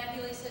 But Matt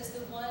Healy says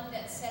the one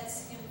that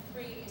sets him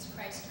free is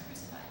Christ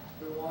crucified.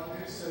 The one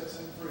who sets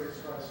him free is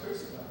Christ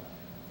crucified.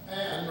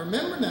 And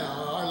remember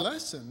now, our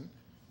lesson,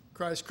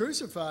 Christ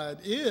crucified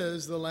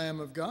is the Lamb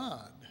of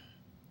God.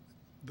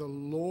 The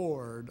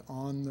Lord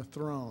on the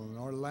throne,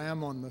 or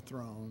Lamb on the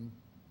throne.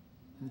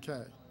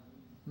 Okay.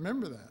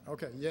 Remember that.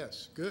 Okay,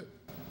 yes, good.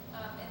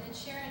 And then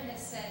Sharon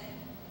has said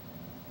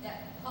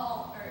that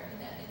Paul, or in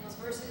those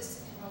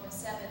verses in Romans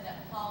 7,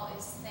 that Paul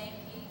is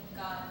thanking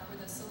God for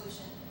the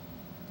solution.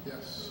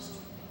 Yes.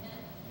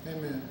 Amen.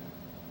 Amen. And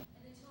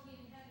then Tony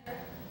and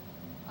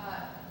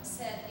Heather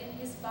said, in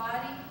his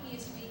body he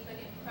is weak, but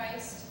in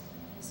Christ,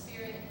 in the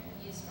spirit,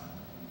 he is strong.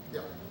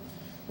 Yeah.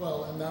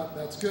 Well, and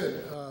that's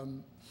good.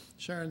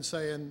 Sharon's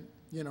saying,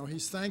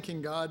 he's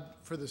thanking God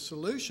for the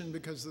solution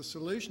because the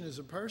solution is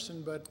a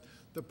person, but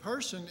the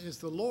person is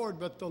the Lord,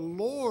 but the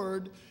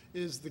Lord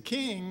is the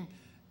King,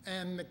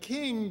 and the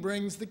King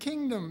brings the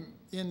kingdom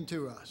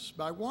into us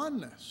by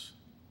oneness.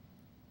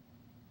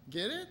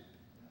 Get it?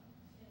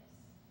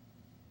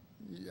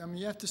 Yes. I mean,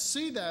 you have to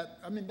see that.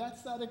 I mean,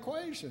 that's that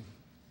equation,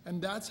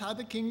 and that's how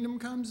the kingdom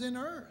comes in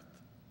earth.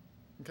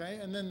 Okay,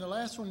 and then the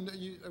last one,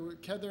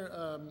 Heather.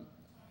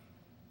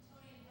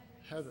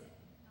 Heather.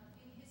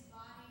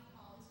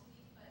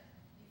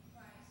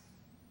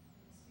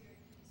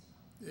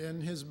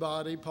 In his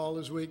body, Paul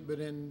is weak, but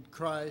in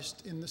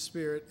Christ, in the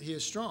Spirit, he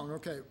is strong.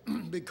 Okay,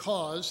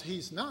 because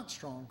he's not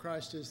strong.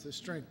 Christ is the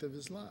strength of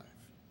his life.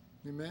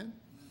 Amen?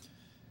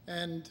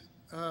 And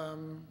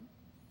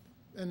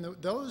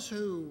those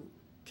who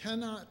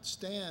cannot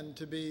stand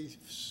to be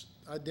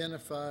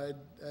identified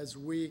as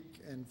weak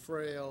and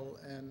frail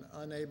and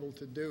unable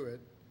to do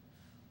it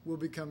will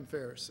become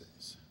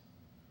Pharisees.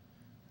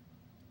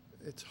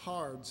 It's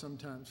hard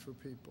sometimes for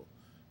people.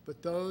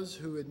 But those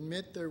who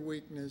admit their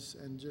weakness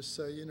and just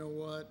say, you know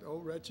what, oh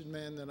wretched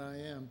man that I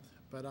am,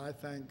 but I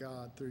thank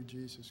God through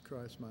Jesus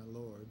Christ my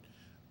Lord,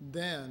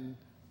 then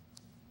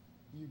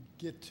you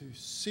get to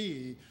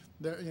see,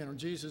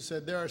 Jesus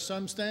said, there are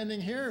some standing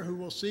here who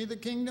will see the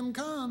kingdom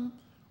come.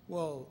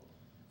 Well,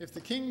 if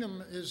the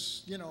kingdom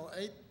is,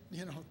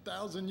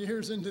 1,000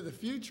 years into the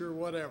future,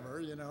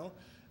 whatever,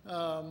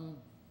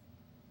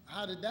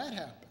 how did that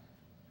happen?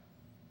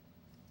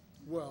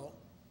 Well,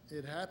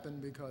 it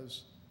happened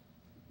because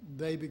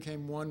they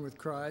became one with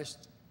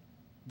Christ,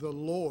 the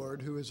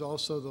Lord, who is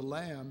also the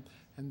Lamb,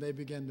 and they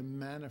began to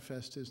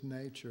manifest his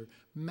nature.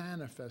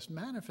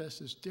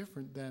 Manifest is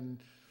different than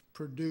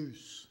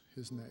produce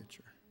his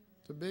nature.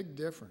 It's a big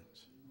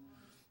difference.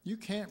 You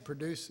can't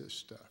produce this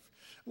stuff.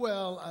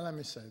 Well, let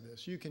me say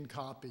this. You can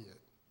copy it.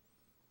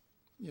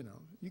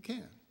 You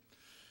can.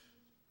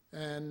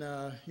 And,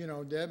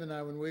 Deb and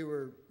I, when we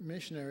were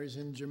missionaries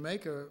in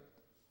Jamaica,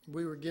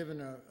 we were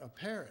given a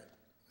parrot.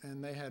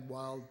 And they had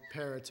wild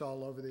parrots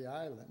all over the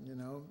island,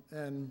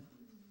 and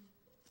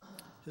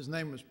his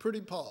name was Pretty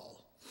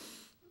Paul.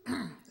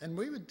 And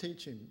we would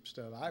teach him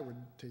stuff. I would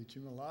teach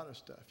him a lot of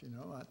stuff,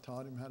 I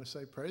taught him how to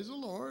say praise the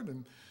Lord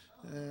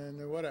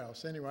and what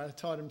else. Anyway, I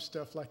taught him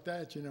stuff like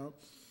that,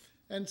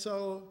 And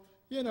so,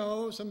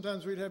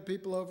 sometimes we'd have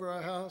people over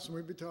our house and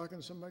we'd be talking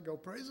to somebody, go,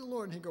 praise the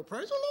Lord. And he'd go,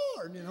 praise the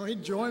Lord.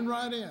 He'd join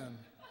right in,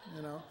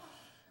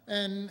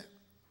 And,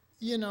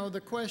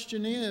 the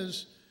question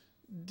is,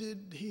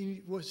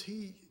 was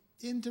he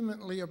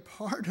intimately a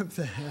part of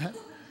that?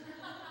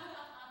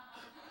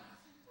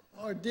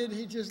 Or did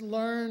he just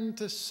learn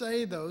to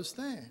say those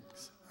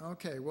things?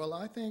 Okay, well,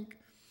 I think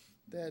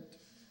that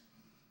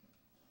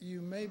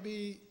you may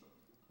be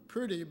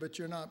pretty, but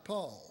you're not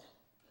Paul.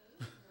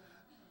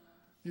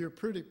 You're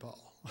Pretty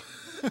Paul.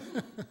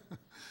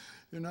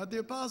 You're not the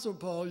Apostle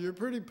Paul, you're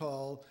Pretty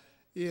Paul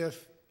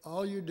if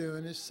all you're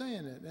doing is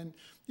saying it. And,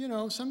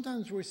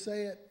 sometimes we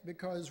say it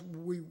because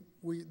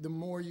the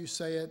more you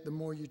say it, the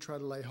more you try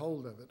to lay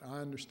hold of it. I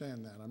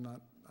understand that.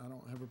 I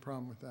don't have a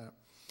problem with that.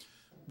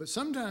 But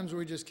sometimes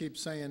we just keep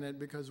saying it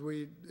because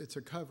it's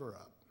a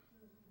cover-up.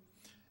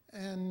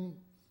 And,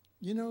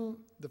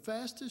 the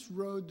fastest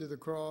road to the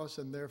cross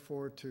and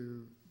therefore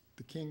to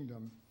the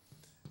kingdom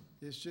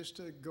is just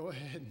to go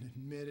ahead and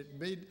admit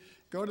it.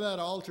 Go to that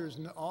altar as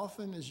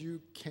often as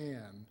you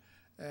can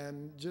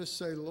and just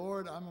say,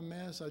 Lord, I'm a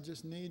mess. I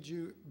just need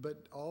you.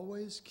 But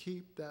always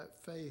keep that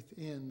faith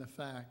in the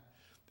fact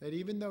that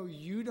even though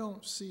you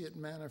don't see it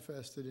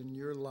manifested in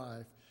your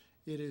life,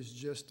 it is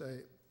just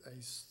a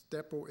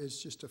step,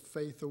 it's just a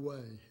faith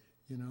away,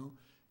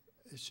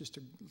 It's just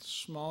a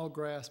small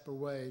grasp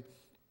away.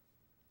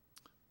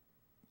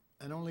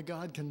 And only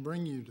God can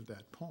bring you to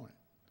that point.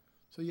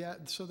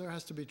 So there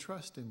has to be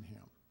trust in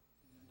him,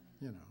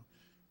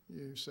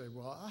 You say,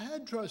 well, I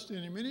had trust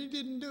in him and he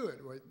didn't do it.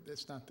 Well,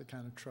 that's not the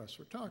kind of trust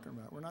we're talking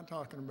about. We're not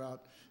talking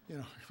about,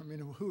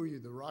 who are you,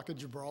 the Rock of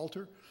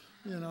Gibraltar?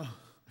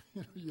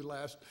 You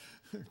last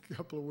a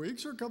couple of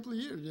weeks or a couple of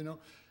years,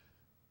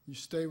 You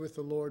stay with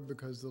the Lord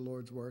because the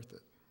Lord's worth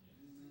it.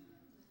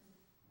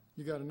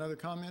 You got another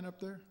comment up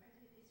there?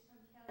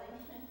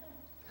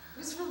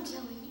 It's from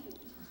Kelly.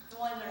 The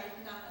one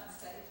right not on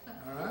stage.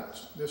 All right.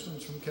 This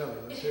one's from Kelly.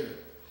 Let's hear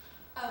it.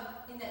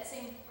 In that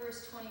same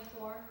verse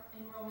 24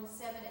 in Romans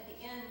 7 at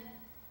the end,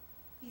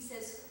 he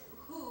says,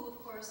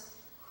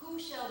 who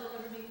shall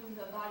deliver me from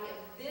the body of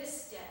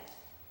this death?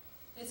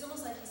 And it's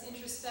almost like he's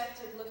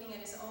introspective, looking at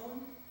his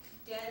own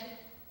dead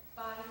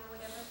body or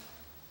whatever.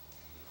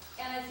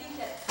 And I think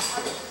that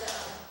part of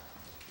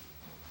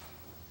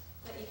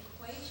the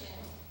equation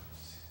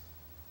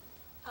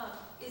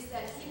is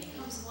that he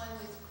becomes one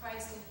with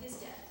Christ in his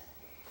death.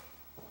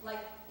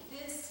 Like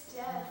this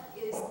death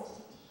is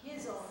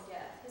his own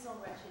death, his own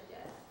wretched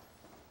death.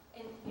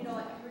 And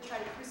like you were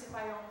trying to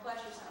crucify your own flesh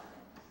or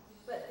something.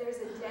 But there's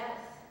a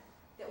death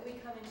that we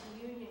come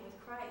into union with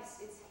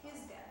Christ. It's his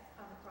death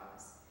on the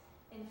cross.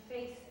 And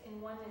faith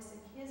and oneness in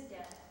his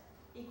death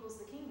equals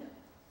the kingdom.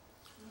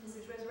 Because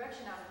there's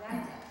resurrection out of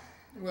that death.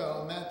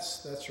 Well, and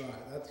that's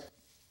right. That's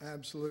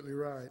absolutely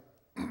right.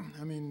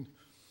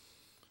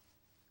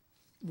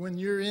 When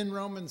you're in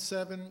Romans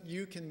 7,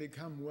 you can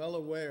become well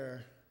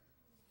aware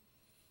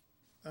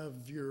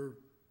of your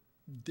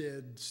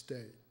dead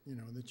state,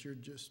 that you're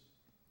just,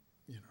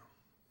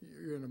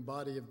 you're in a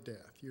body of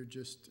death. You're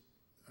just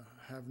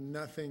have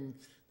nothing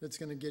that's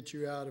going to get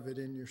you out of it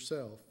in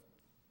yourself.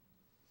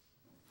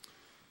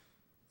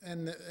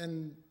 And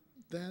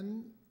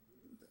then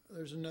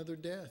there's another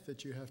death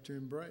that you have to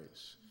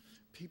embrace.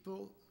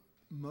 People,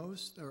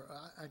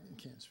 I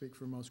can't speak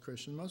for most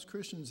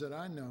Christians that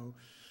I know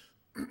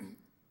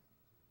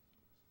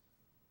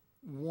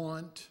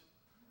want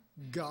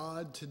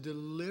God to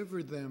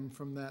deliver them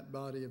from that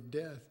body of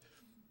death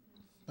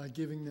by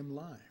giving them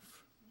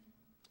life.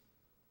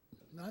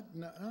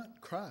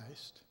 not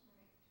Christ.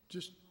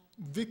 Just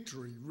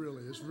victory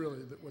really is really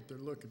what they're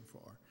looking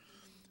for.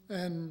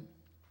 And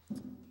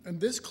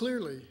this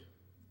clearly,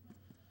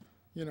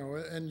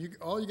 and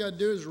all you got to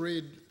do is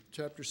read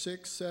chapter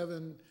 6,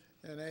 7,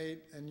 and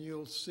 8, and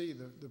you'll see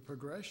the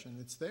progression.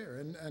 It's there.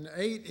 And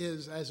 8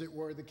 is, as it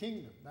were, the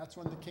kingdom. That's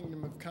when the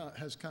kingdom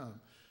has come,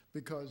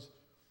 because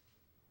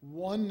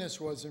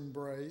oneness was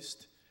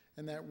embraced,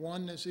 and that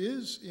oneness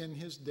is in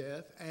his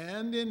death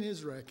and in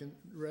his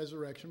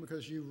resurrection,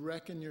 because you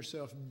reckon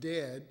yourself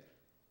dead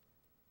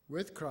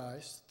with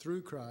Christ,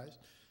 through Christ,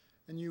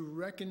 and you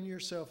reckon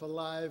yourself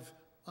alive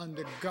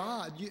unto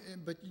God.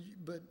 But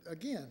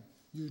again,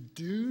 you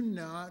do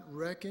not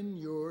reckon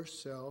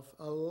yourself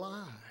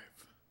alive.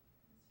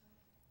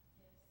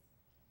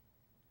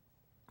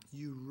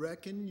 You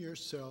reckon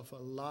yourself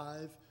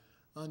alive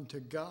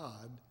unto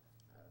God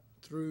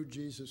through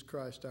Jesus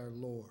Christ our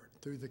Lord,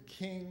 through the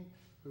King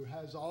who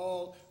has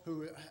all,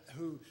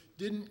 who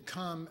didn't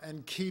come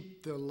and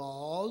keep the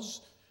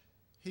laws.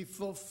 He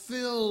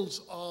fulfills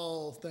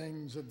all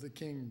things of the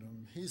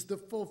kingdom. He's the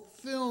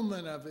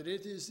fulfillment of it.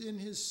 It is in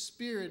his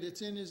spirit.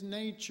 It's in his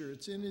nature.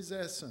 It's in his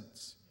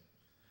essence.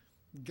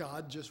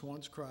 God just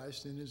wants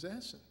Christ in his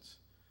essence.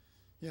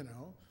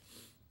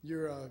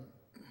 You're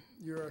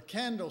a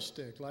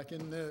candlestick, like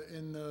in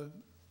the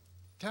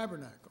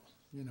tabernacle,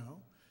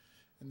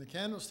 and the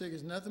candlestick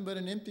is nothing but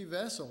an empty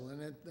vessel,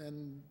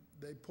 and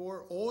they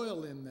pour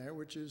oil in there,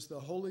 which is the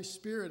Holy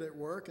Spirit at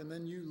work, and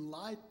then you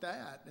light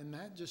that, and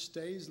that just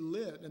stays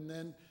lit, and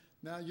then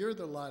now you're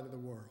the light of the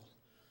world.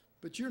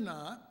 But you're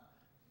not.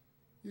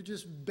 You're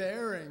just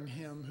bearing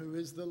him who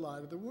is the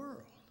light of the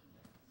world,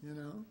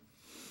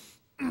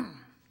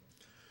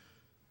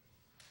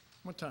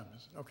 What time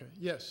is it? Okay,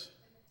 yes.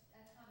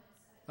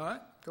 All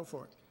right, go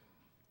for it.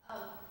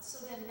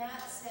 So then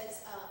Matt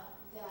says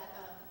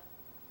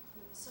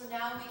so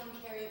now we can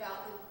carry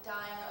about the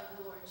dying of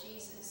the Lord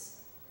Jesus.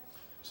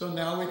 So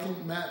now we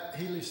can, Matt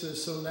Healy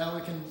says, so now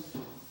we can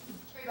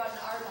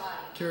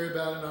carry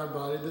about in our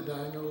body the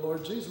dying of the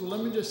Lord Jesus. Well,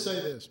 let me just say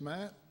this,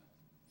 Matt.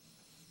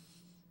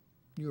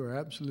 You are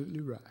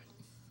absolutely right.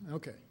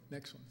 Okay,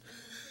 next one.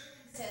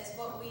 It says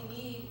what we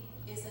need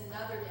is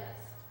another death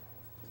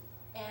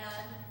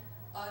and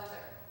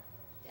other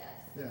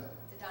death. Yeah.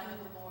 The dying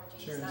of the Lord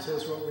Jesus. Sharon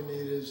says what we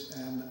need is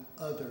an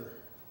other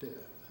death.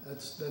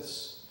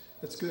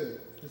 That's good.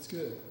 That's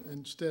good.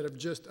 Instead of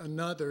just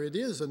another, it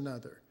is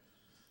another.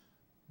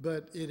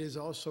 But it is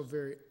also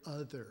very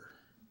other.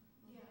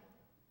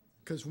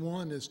 Because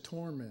one is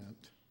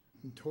torment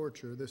and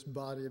torture, this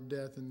body of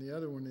death, and the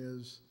other one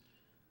is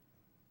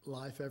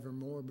life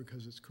evermore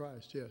because it's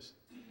Christ. Yes?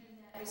 And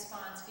that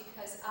response,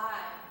 because I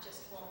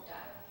just won't die.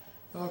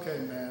 Okay,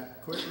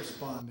 Matt, quit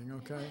responding,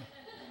 okay?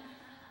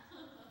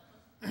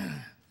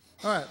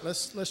 All right,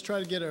 let's try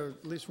to get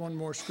at least one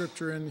more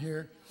scripture in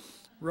here.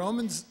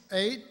 Romans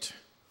 8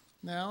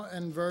 now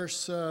and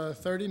verse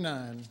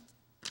 39.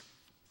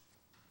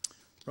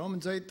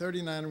 Romans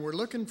 8:39, and we're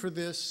looking for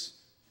this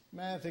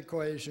math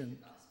equation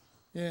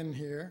in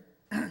here.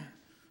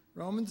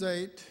 Romans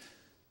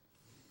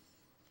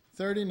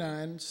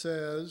 8:39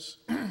 says,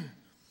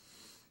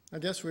 I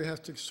guess we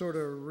have to sort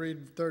of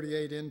read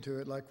 38 into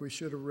it like we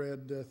should have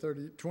read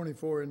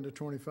 24 into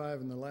 25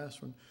 in the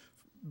last one.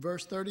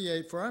 Verse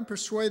 38, for I'm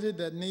persuaded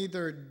that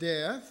neither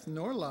death,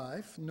 nor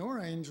life, nor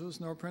angels,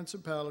 nor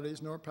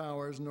principalities, nor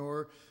powers,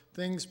 nor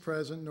things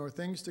present, nor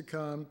things to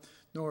come,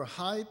 nor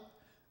height,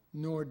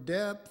 nor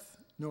depth,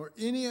 nor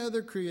any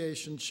other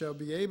creation shall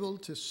be able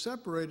to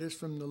separate us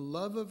from the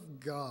love of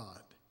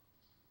God,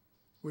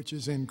 which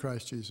is in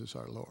Christ Jesus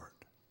our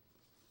Lord.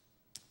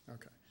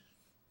 Okay.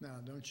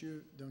 Now, don't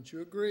you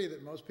agree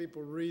that most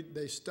people read,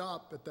 they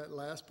stop at that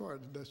last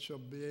part, that shall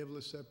be able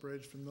to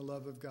separate us from the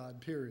love of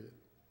God, period.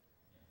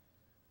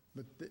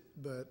 But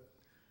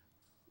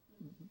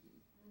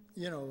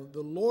the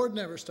Lord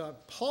never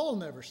stopped. Paul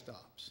never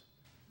stops.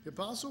 The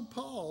Apostle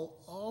Paul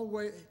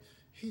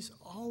he's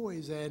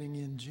always adding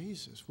in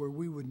Jesus, where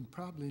we would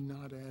probably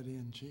not add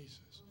in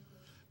Jesus,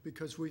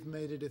 because we've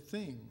made it a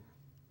thing.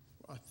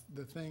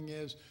 The thing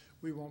is,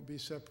 we won't be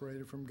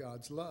separated from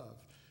God's love.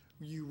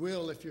 You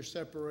will if you're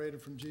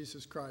separated from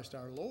Jesus Christ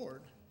our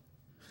Lord.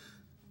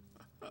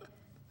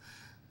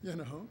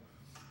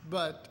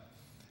 But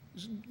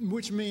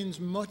which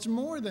means much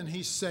more than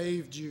he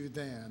saved you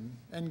then,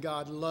 and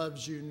God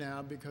loves you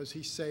now because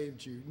he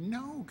saved you.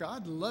 No,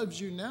 God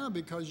loves you now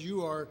because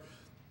you are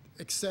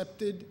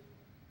accepted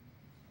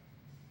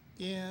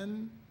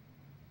in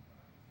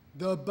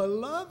the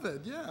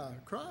beloved. Yeah,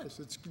 Christ.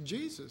 It's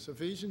Jesus,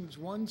 Ephesians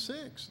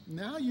 1:6.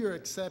 Now you're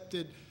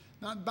accepted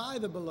not by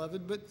the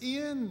beloved, but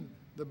in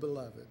the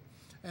beloved.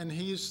 And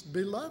he's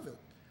beloved.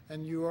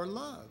 And you are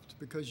loved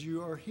because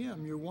you are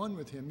him. You're one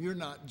with him. You're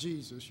not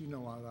Jesus. You know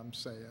what I'm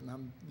saying.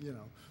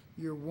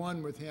 You're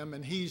one with him,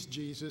 and he's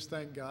Jesus,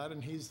 thank God,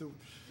 and he's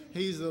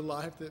the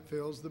life that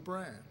fills the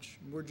branch.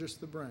 We're just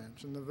the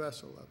branch and the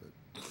vessel of it.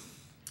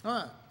 All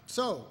right.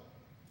 So,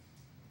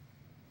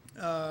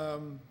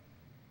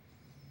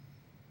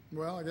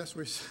 well, I guess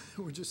we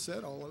just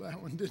said all of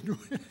that one, didn't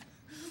we?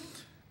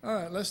 All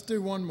right, let's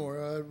do one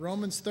more.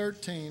 Romans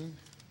 13,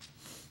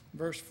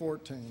 verse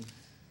 14.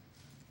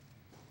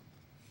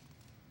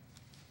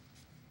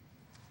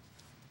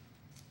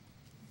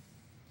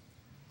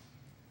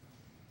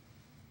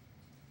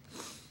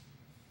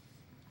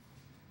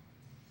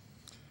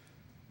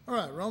 All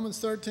right, Romans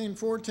 13,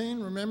 14.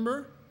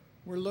 Remember,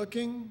 we're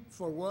looking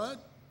for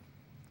what?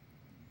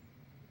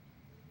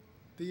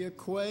 The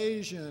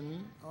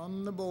equation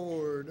on the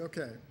board.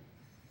 Okay.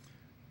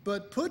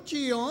 But put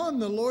ye on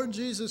the Lord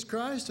Jesus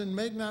Christ, and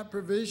make not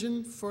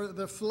provision for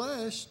the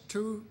flesh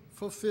to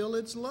fulfill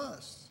its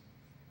lusts.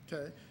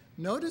 Okay.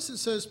 Notice it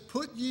says,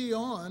 put ye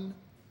on,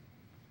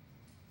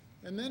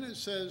 and then it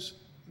says,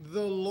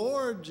 the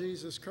Lord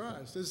Jesus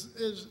Christ.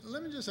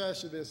 Let me just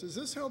ask you this. Is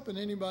this helping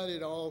anybody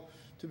at all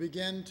to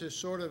begin to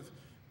sort of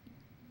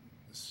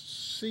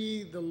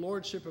see the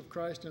Lordship of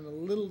Christ in a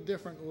little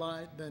different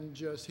light than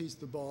just he's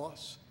the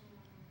boss?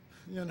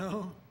 You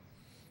know?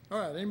 All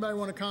right, anybody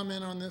want to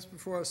comment on this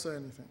before I say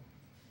anything?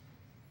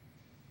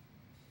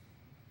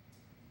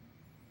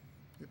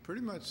 It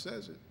pretty much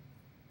says it.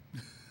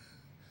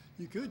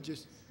 You could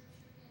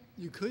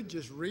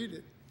just read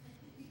it.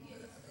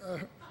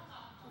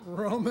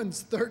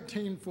 Romans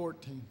 13,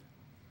 14.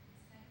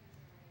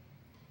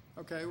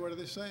 Okay, what are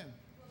they saying?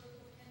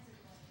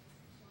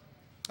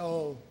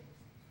 Oh.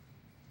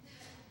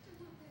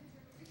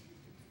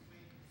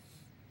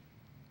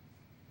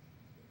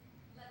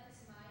 Let this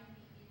mind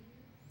be in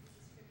you. This is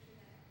a scripture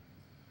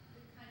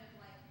that kind of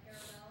like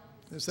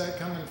parallel. Is that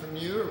coming from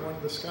you or one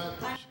of the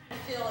Skypers? I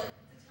feel it.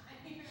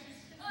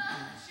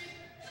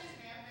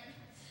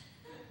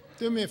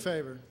 Do me a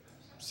favor.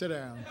 Sit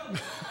down.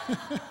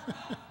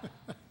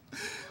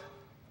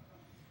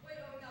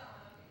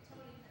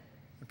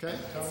 Okay,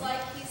 Tony? It's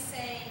like he's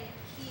saying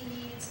he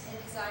needs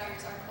and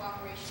desires our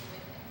cooperation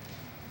with him.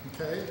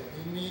 Okay,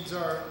 he needs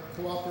our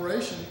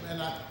cooperation,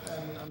 and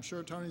I'm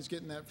sure Tony's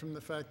getting that from the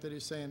fact that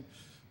he's saying,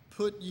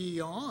 put ye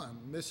on.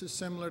 This is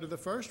similar to the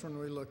first one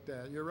we looked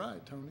at. You're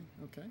right, Tony.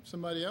 Okay,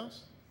 somebody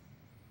else?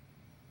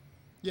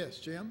 Yes,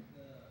 Jim?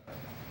 The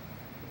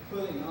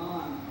putting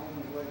on, the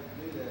only way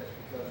to do that is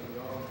because we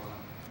are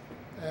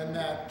one. And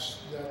that's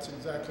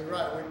exactly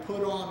right. We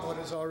put on what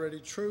is already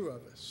true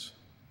of us.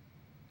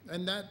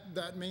 And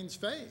that means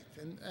faith.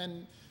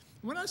 And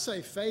when I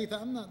say faith,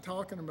 I'm not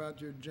talking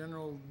about your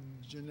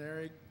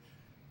generic,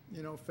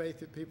 faith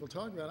that people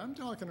talk about. I'm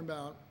talking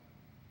about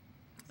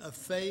a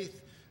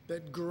faith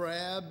that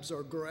grabs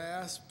or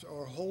grasps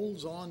or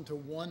holds on to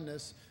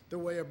oneness the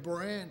way a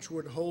branch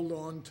would hold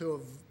on to a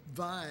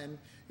vine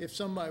if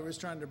somebody was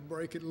trying to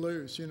break it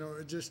loose. I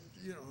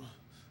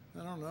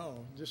don't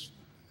know, just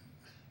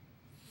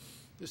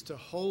to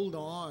hold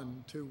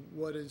on to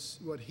what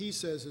he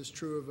says is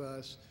true of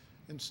us,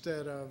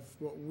 instead of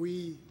what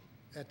we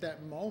at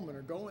that moment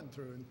are going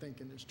through and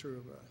thinking is true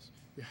of us.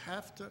 You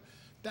have to,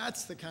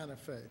 that's the kind of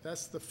faith.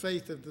 That's the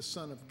faith of the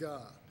Son of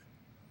God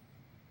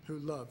who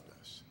loved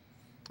us.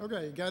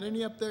 Okay, you got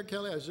any up there,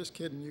 Kelly? I was just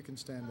kidding. You can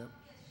stand up.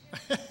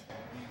 The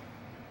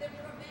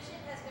provision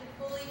has been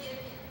fully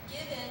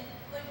given,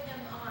 put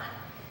him on.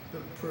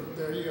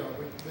 There you go.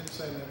 We've been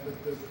saying that.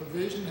 But the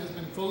provision has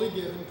been fully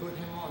given, put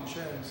him on.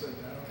 Sharon said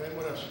that. Okay,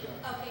 what else you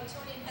got? Okay,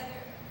 Tony and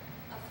Heather,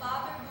 a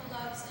father who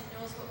loves and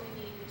knows what we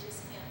need, which is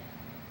him.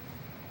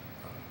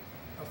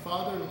 A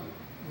father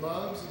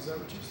loves, is that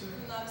what you said?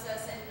 Who loves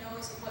us and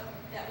knows what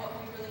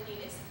we really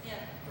need is him.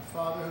 A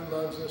father who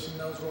loves us and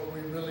knows what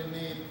we really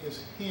need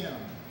is him.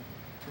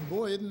 And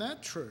boy, isn't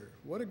that true?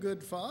 What a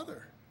good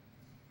father.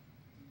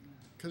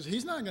 Because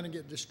he's not going to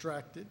get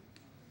distracted.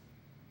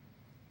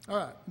 All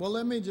right, well,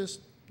 let me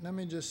just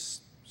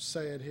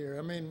say it here.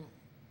 I mean,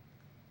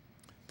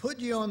 put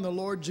you on the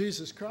Lord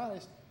Jesus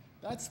Christ.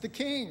 That's the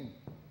King.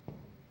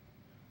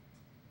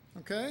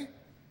 Okay?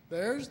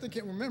 There's the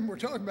King. Remember, we're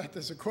talking about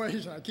this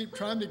equation. I keep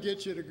trying to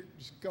get you to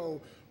just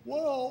go,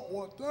 well,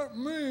 what that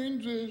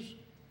means is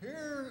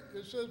here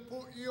it says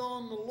put ye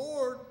on the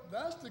Lord.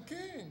 That's the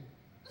King.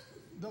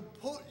 The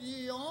put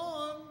ye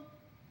on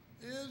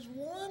is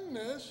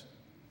oneness,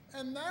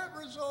 and that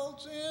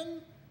results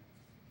in,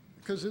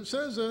 because it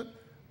says it,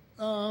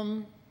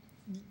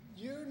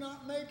 you're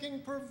not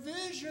making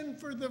provision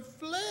for the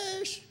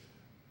flesh,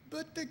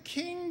 but the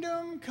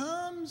kingdom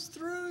comes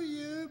through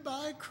you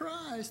by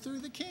Christ, through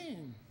the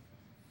King.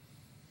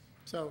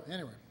 So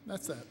anyway,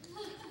 that's that.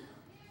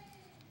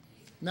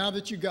 Now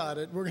that you got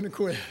it, we're going to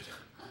quit.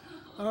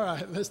 All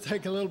right, let's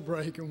take a little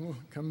break and we'll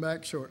come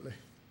back shortly.